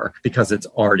going to work, because it's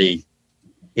already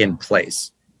in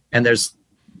place. And there's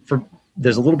a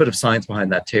little bit of science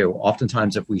behind that too.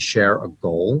 Oftentimes, if we share a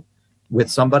goal with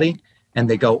somebody and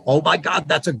they go, oh my God,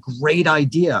 that's a great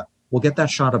idea, we'll get that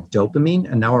shot of dopamine.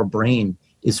 And now our brain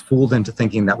is fooled into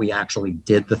thinking that we actually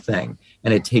did the thing.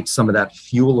 And it takes some of that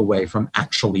fuel away from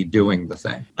actually doing the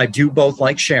thing. I do both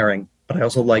like sharing, but I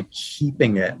also like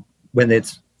keeping it when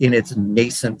it's in its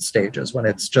nascent stages, when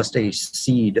it's just a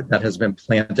seed that has been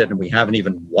planted and we haven't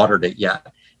even watered it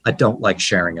yet. I don't like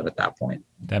sharing it at that point.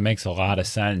 That makes a lot of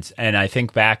sense. And I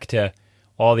think back to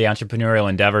all the entrepreneurial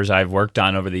endeavors I've worked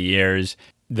on over the years,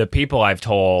 the people I've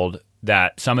told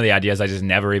that some of the ideas I just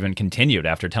never even continued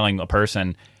after telling a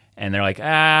person, and they're like,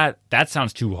 that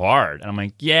sounds too hard. And I'm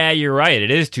like, yeah, you're right.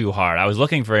 It is too hard. I was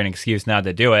looking for an excuse not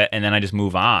to do it, and then I just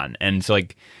move on. And so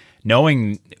like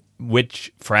knowing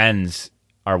which friends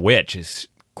are which is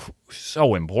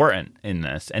so important in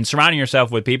this, and surrounding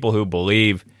yourself with people who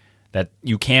believe that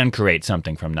you can create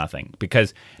something from nothing,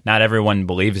 because not everyone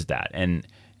believes that. And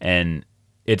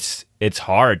it's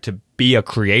hard to be a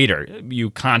creator.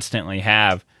 You constantly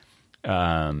have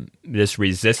this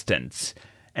resistance.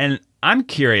 And I'm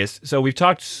curious, so we've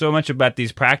talked so much about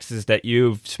these practices that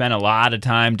you've spent a lot of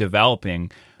time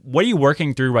developing. What are you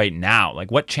working through right now?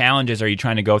 Like, what challenges are you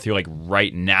trying to go through, like,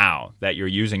 right now that you're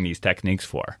using these techniques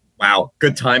for? Wow,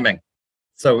 good timing.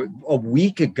 So a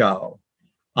week ago,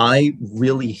 I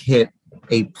really hit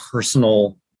a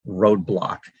personal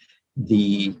roadblock.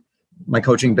 My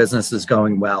coaching business is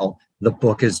going well. The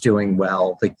book is doing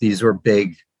well. Like, these were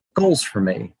big goals for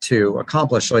me to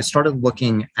accomplish. So I started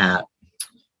looking at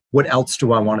what else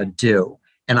do I want to do?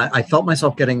 And I felt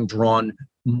myself getting drawn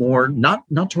more, not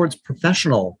towards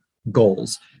professional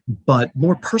goals, but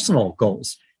more personal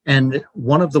goals. And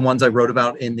one of the ones I wrote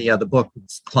about in the book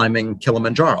is climbing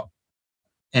Kilimanjaro.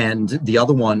 And the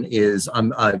other one is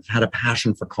I've had a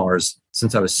passion for cars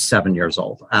since I was 7 years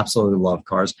old. Absolutely love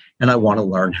cars. And I want to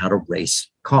learn how to race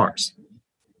cars.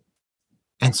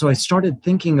 And so I started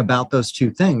thinking about those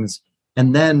two things.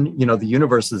 And then, the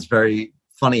universe is very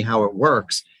funny how it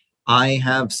works. I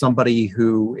have somebody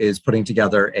who is putting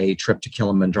together a trip to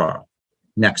Kilimanjaro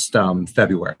next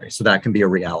February. So that can be a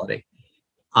reality.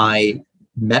 I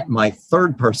met my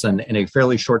third person in a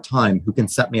fairly short time who can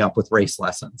set me up with race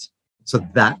lessons. So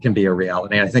that can be a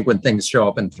reality. And I think when things show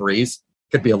up in threes,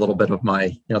 could be a little bit of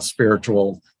my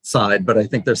spiritual side, but I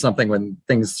think there's something when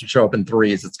things show up in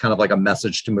threes, it's kind of like a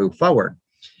message to move forward.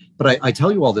 But I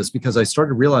tell you all this because I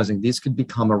started realizing these could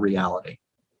become a reality.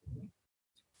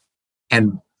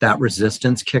 And that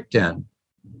resistance kicked in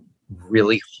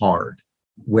really hard,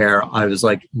 where I was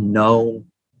like, no,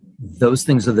 those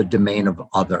things are the domain of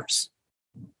others.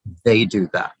 They do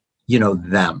that.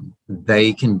 Them.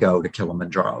 They can go to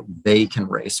Kilimanjaro. They can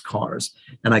race cars.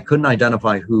 And I couldn't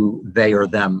identify who they or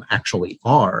them actually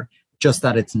are, just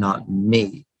that it's not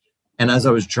me. And as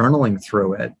I was journaling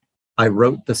through it, I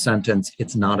wrote the sentence,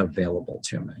 "It's not available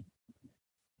to me."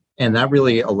 And that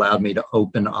really allowed me to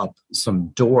open up some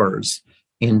doors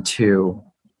into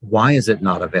why is it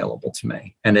not available to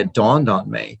me? And it dawned on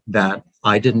me that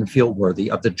I didn't feel worthy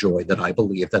of the joy that I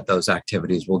believe that those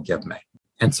activities will give me.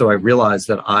 And so I realized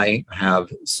that I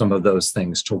have some of those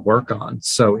things to work on.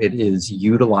 So it is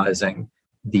utilizing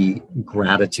the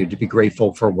gratitude to be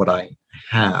grateful for what I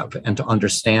have and to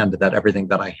understand that everything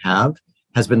that I have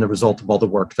has been the result of all the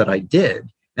work that I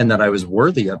did and that I was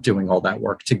worthy of doing all that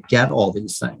work to get all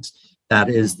these things. That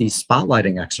is the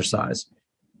spotlighting exercise.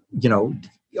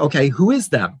 Okay, who is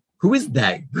them? Who is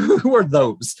they? Who are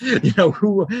those?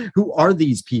 Who are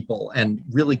these people? And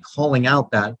really calling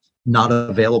out that not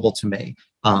available to me,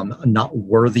 not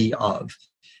worthy of,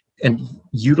 and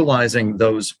utilizing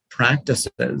those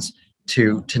practices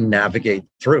to navigate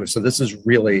through. So this is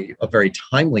really a very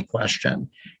timely question.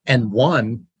 And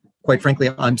one, quite frankly,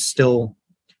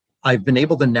 I've been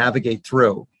able to navigate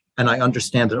through, and I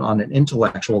understand it on an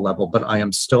intellectual level, but I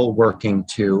am still working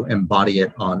to embody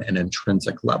it on an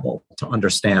intrinsic level to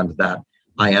understand that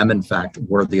I am in fact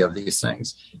worthy of these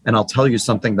things. And I'll tell you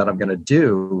something that I'm going to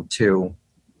do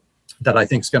that I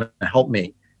think is going to help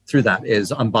me through that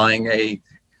is I'm going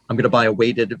to buy a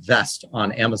weighted vest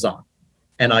on Amazon,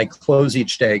 and I close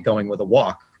each day going with a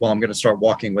walk. Well, I'm going to start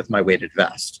walking with my weighted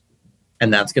vest,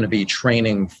 and that's going to be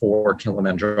training for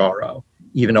Kilimanjaro,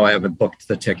 even though I haven't booked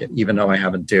the ticket, even though I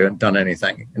haven't done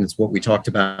anything. And it's what we talked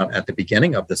about at the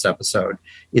beginning of this episode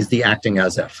is the acting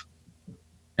as if.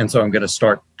 And so I'm going to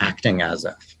start acting as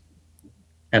if.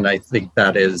 And I think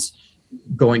that is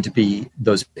going to be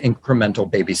those incremental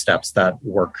baby steps that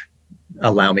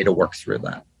allow me to work through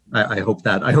that. I hope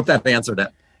that answered it.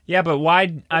 Yeah, but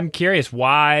why? I'm curious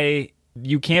why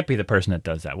you can't be the person that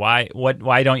does that.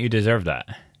 Why don't you deserve that?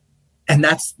 And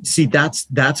that's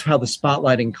how the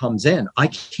spotlighting comes in. I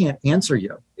can't answer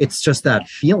you. It's just that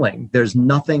feeling. There's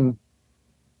nothing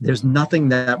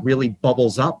that really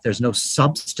bubbles up. There's no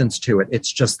substance to it.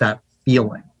 It's just that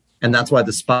feeling. And that's why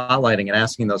the spotlighting and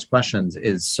asking those questions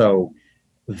is so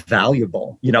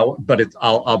valuable, but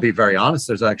I'll be very honest.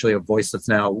 There's actually a voice that's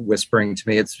now whispering to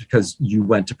me, it's because you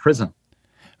went to prison.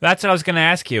 That's what I was going to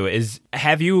ask you is,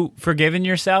 have you forgiven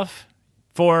yourself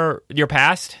for your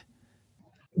past?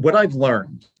 What I've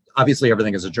learned, obviously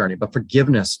everything is a journey, but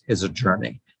forgiveness is a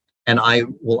journey. And I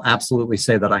will absolutely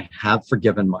say that I have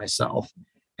forgiven myself.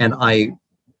 And I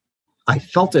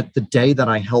felt it the day that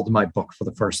I held my book for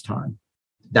the first time.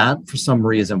 That, for some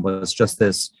reason, was just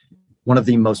one of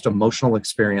the most emotional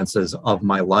experiences of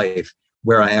my life,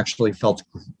 where I actually felt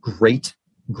great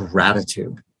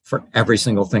gratitude for every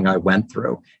single thing I went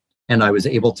through. And I was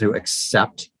able to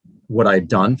accept what I'd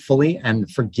done fully and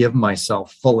forgive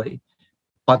myself fully.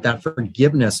 But that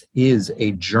forgiveness is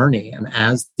a journey. And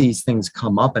as these things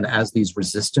come up and as these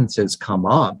resistances come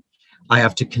up, I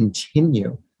have to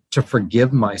continue to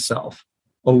forgive myself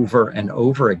over and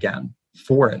over again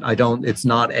for it. It's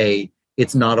not a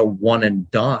one and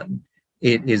done.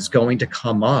 It is going to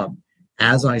come up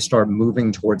as I start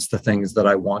moving towards the things that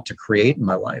I want to create in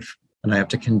my life. And I have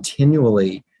to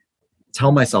continually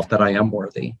tell myself that I am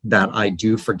worthy, that I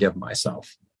do forgive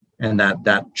myself, and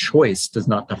that choice does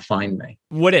not define me.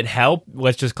 Would it help,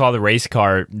 let's just call the race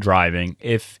car driving,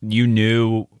 if you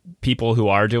knew people who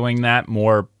are doing that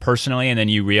more personally, and then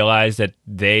you realize that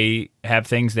they have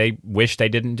things they wish they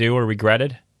didn't do or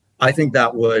regretted? I think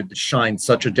that would shine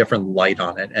such a different light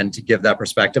on it. And to give that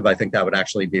perspective, I think that would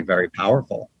actually be very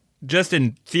powerful. Just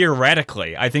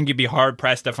theoretically, I think you'd be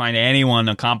hard-pressed to find anyone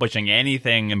accomplishing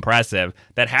anything impressive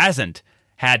that hasn't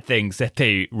had things that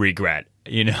they regret.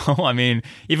 I mean,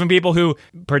 even people who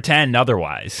pretend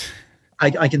otherwise.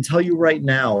 I can tell you right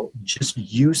now, just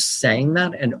you saying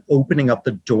that and opening up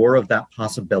the door of that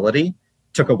possibility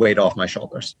took a weight off my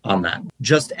shoulders on that.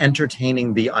 Just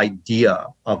entertaining the idea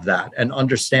of that and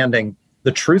understanding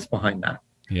the truth behind that.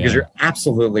 Yeah. Because you're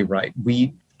absolutely right.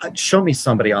 Show me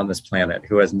somebody on this planet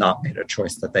who has not made a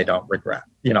choice that they don't regret.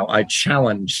 I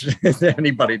challenge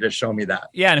anybody to show me that.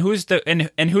 Yeah, and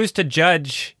who's to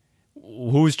judge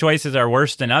whose choices are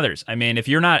worse than others? I mean, if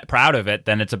you're not proud of it,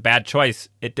 then it's a bad choice.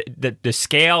 The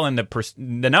scale and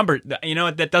the number,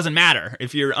 that doesn't matter.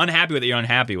 If you're unhappy with it, you're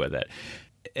unhappy with it.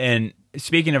 And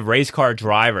speaking of race car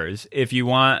drivers, if you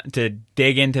want to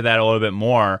dig into that a little bit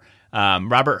more,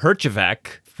 Robert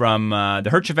Herjavec from the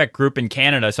Herjavec Group in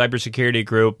Canada, cybersecurity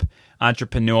group,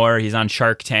 entrepreneur. He's on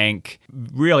Shark Tank.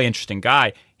 Really interesting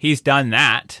guy. He's done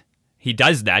that. He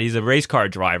does that. He's a race car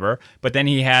driver. But then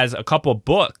he has a couple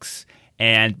books,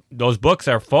 and those books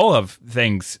are full of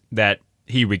things that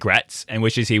he regrets and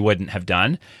wishes he wouldn't have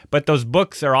done. But those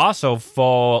books are also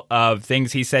full of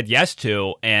things he said yes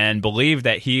to and believed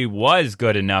that he was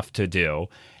good enough to do.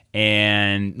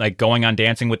 And like going on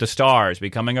Dancing with the Stars,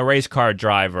 becoming a race car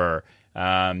driver,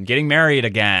 getting married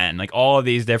again, like all of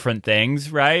these different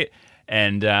things, right?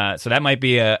 And so that might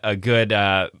be a good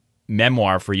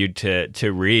memoir for you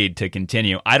to read to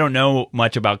continue. I don't know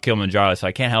much about Kilimanjaro, so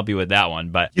I can't help you with that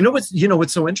one. But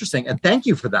what's so interesting, and thank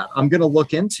you for that. I'm going to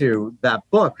look into that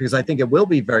book because I think it will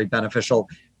be very beneficial.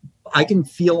 I can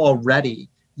feel already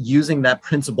using that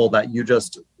principle that you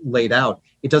just laid out.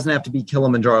 It doesn't have to be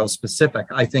Kilimanjaro specific.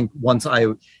 I think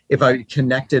if I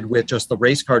connected with just the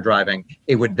race car driving,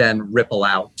 it would then ripple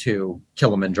out to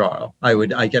Kilimanjaro.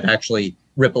 I could actually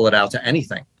ripple it out to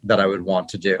anything that I would want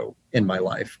to do in my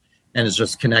life. And it's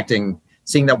just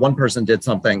seeing that one person did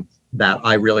something that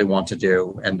I really want to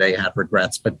do and they had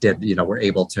regrets, but were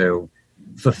able to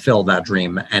fulfill that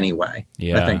dream anyway.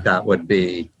 Yeah. I think that'd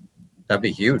be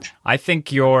huge. I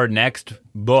think your next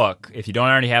book, if you don't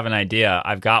already have an idea,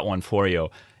 I've got one for you.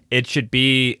 It should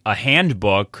be a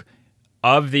handbook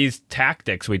of these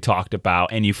tactics we talked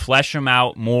about, and you flesh them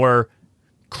out more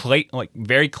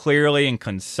very clearly and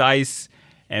concise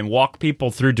and walk people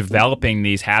through developing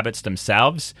these habits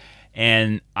themselves.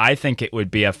 And I think it would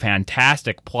be a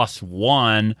fantastic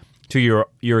 +1 to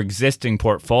your existing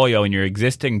portfolio and your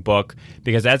existing book,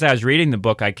 because as I was reading the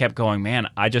book, I kept going, man,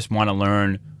 I just want to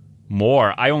learn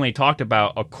more. I only talked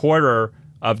about a quarter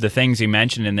of the things you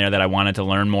mentioned in there that I wanted to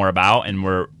learn more about, and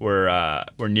we're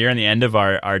nearing the end of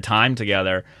our time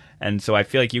together. And so I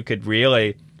feel like you could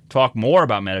really talk more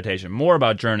about meditation, more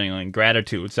about journaling,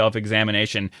 gratitude,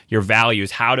 self-examination, your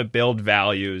values, how to build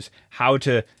values, how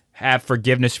to have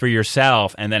forgiveness for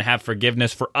yourself and then have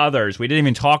forgiveness for others. We didn't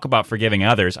even talk about forgiving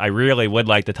others. I really would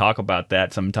like to talk about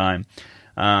that sometime.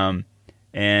 And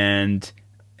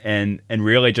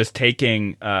really just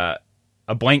taking a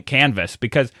blank canvas,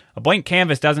 because a blank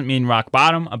canvas doesn't mean rock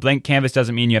bottom. A blank canvas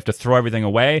doesn't mean you have to throw everything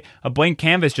away. A blank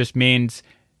canvas just means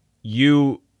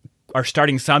you are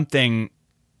starting something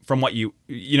from what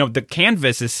the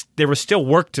canvas there was still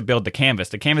work to build the canvas.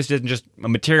 The canvas didn't just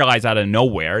materialize out of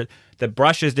nowhere. The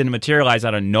brushes didn't materialize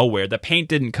out of nowhere. The paint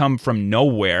didn't come from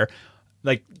nowhere.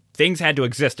 Like, things had to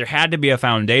exist. There had to be a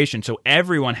foundation. So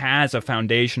everyone has a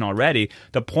foundation already.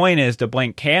 The point is, the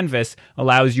blank canvas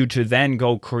allows you to then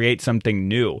go create something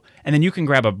new. And then you can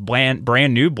grab a brand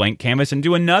new blank canvas and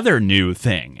do another new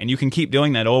thing. And you can keep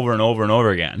doing that over and over and over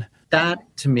again. That,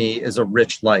 to me, is a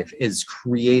rich life, is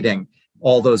creating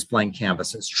all those blank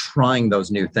canvases, trying those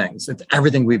new things. It's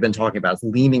everything we've been talking about,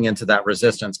 leaning into that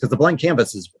resistance, because the blank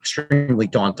canvas is extremely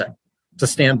daunting. To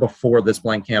stand before this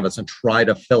blank canvas and try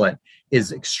to fill it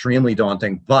is extremely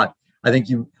daunting. But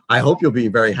I hope you'll be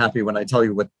very happy when I tell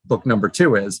you what book number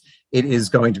 2 is. It is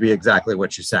going to be exactly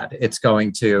what you said.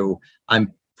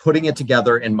 I'm putting it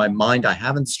together in my mind. I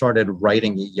haven't started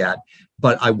writing it yet,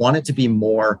 but I want it to be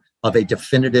more of a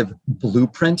definitive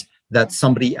blueprint that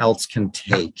somebody else can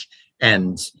take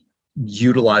and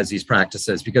utilize these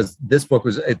practices, because this book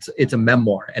it's a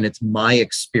memoir, and it's my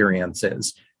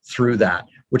experiences through that,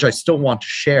 which I still want to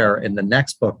share in the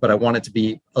next book, but I want it to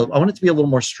be a little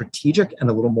more strategic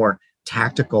and a little more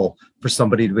tactical for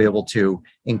somebody to be able to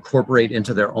incorporate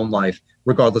into their own life,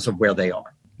 regardless of where they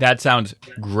are. That sounds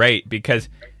great, because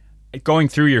going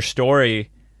through your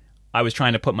story, I was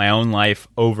trying to put my own life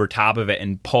over top of it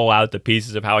and pull out the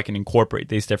pieces of how I can incorporate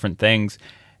these different things.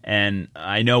 And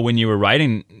I know when you were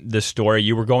writing the story,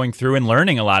 you were going through and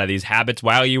learning a lot of these habits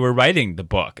while you were writing the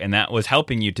book, and that was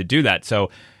helping you to do that. So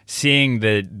seeing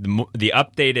the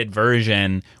updated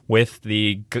version with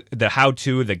the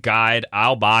how-to, the guide,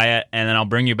 I'll buy it, and then I'll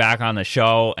bring you back on the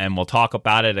show, and we'll talk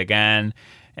about it again.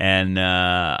 And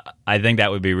I think that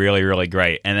would be really, really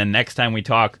great. And then next time we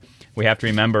talk, we have to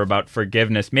remember about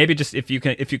forgiveness. Maybe just if you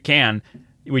can,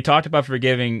 we talked about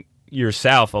forgiving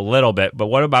yourself a little bit, but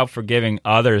what about forgiving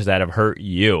others that have hurt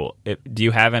you? Do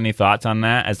you have any thoughts on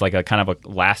that as like a kind of a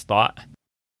last thought?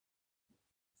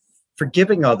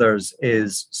 Forgiving others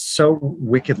is so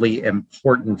wickedly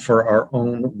important for our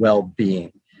own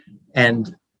well-being.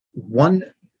 And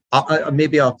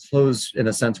maybe I'll close in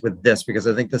a sense with this, because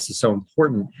I think this is so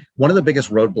important. One of the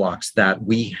biggest roadblocks that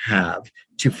we have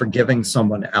to forgiving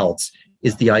someone else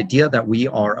is the idea that we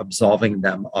are absolving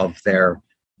them of their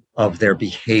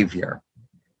behavior.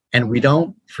 And we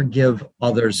don't forgive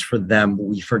others for them.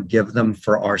 We forgive them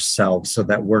for ourselves, so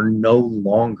that we're no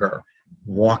longer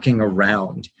walking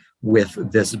around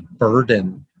with this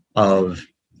burden of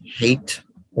hate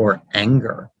or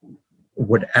anger,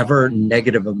 whatever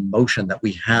negative emotion that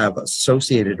we have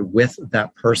associated with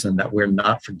that person that we're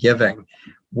not forgiving.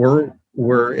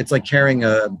 It's like carrying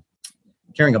a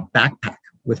backpack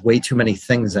with way too many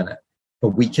things in it. But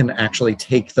we can actually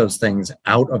take those things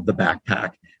out of the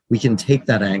backpack. We can take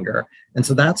that anger. And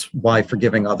so that's why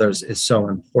forgiving others is so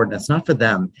important. It's not for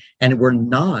them. And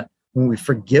when we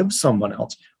forgive someone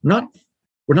else,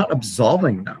 we're not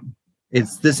absolving them.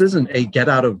 This isn't a get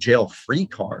out of jail free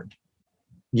card.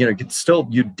 You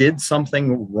did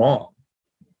something wrong.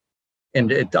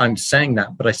 And I'm saying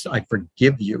that, but I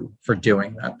forgive you for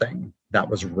doing that thing that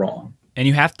was wrong. And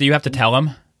you have to tell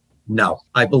them? No,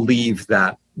 I believe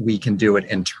that we can do it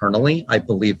internally. I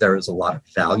believe there is a lot of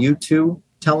value to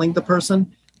telling the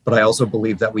person, but I also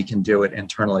believe that we can do it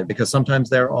internally, because sometimes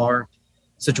there are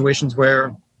situations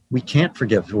where we can't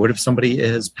forgive. What if somebody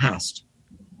is passed?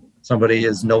 Somebody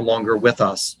is no longer with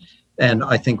us. And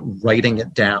I think writing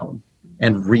it down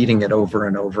and reading it over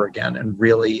and over again and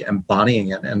really embodying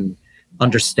it and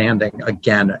understanding,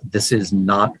 again, this is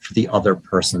not for the other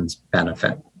person's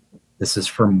benefit. This is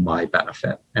for my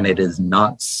benefit. And it is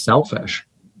not selfish.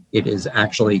 It is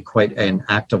actually quite an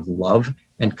act of love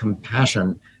and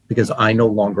compassion, because I no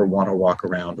longer want to walk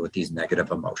around with these negative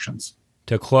emotions.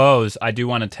 To close, I do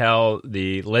want to tell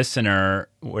the listener,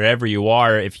 wherever you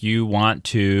are, if you want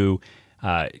to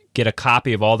get a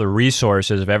copy of all the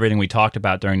resources of everything we talked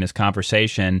about during this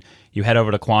conversation, you head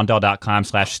over to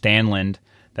quandal.com/Stanland.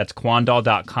 That's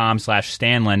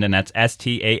quandal.com/Stanland, and that's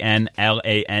STANLAND.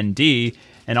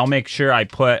 And I'll make sure I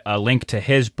put a link to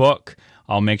his book.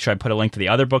 I'll make sure I put a link to the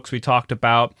other books we talked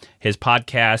about. His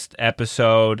podcast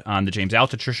episode on the James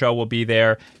Altucher Show will be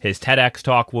there. His TEDx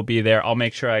talk will be there. I'll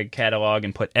make sure I catalog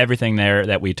and put everything there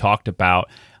that we talked about.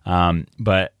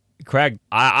 But Craig,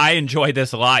 I enjoyed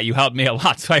this a lot. You helped me a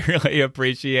lot, so I really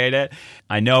appreciate it.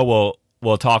 I know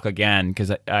we'll talk again,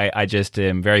 because I just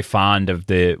am very fond of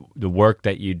the work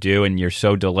that you do, and you're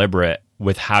so deliberate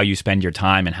with how you spend your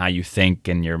time and how you think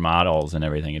and your models and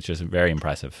everything. It's just very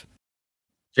impressive.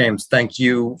 James, thank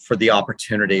you for the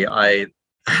opportunity. I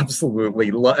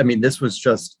absolutely this was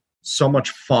just so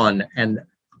much fun, and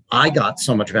I got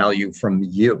so much value from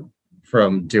you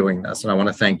from doing this. And I want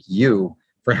to thank you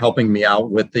for helping me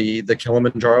out with the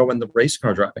Kilimanjaro and the race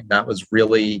car driving. That was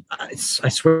really, I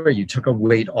swear, you took a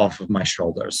weight off of my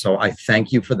shoulders. So I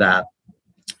thank you for that.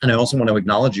 And I also want to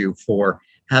acknowledge you for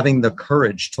having the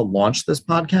courage to launch this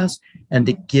podcast and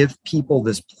to give people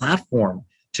this platform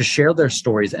to share their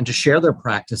stories and to share their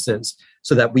practices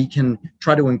so that we can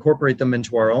try to incorporate them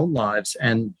into our own lives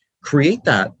and create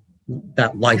that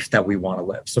life that we want to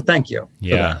live. So thank you.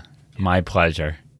 Yeah, my pleasure.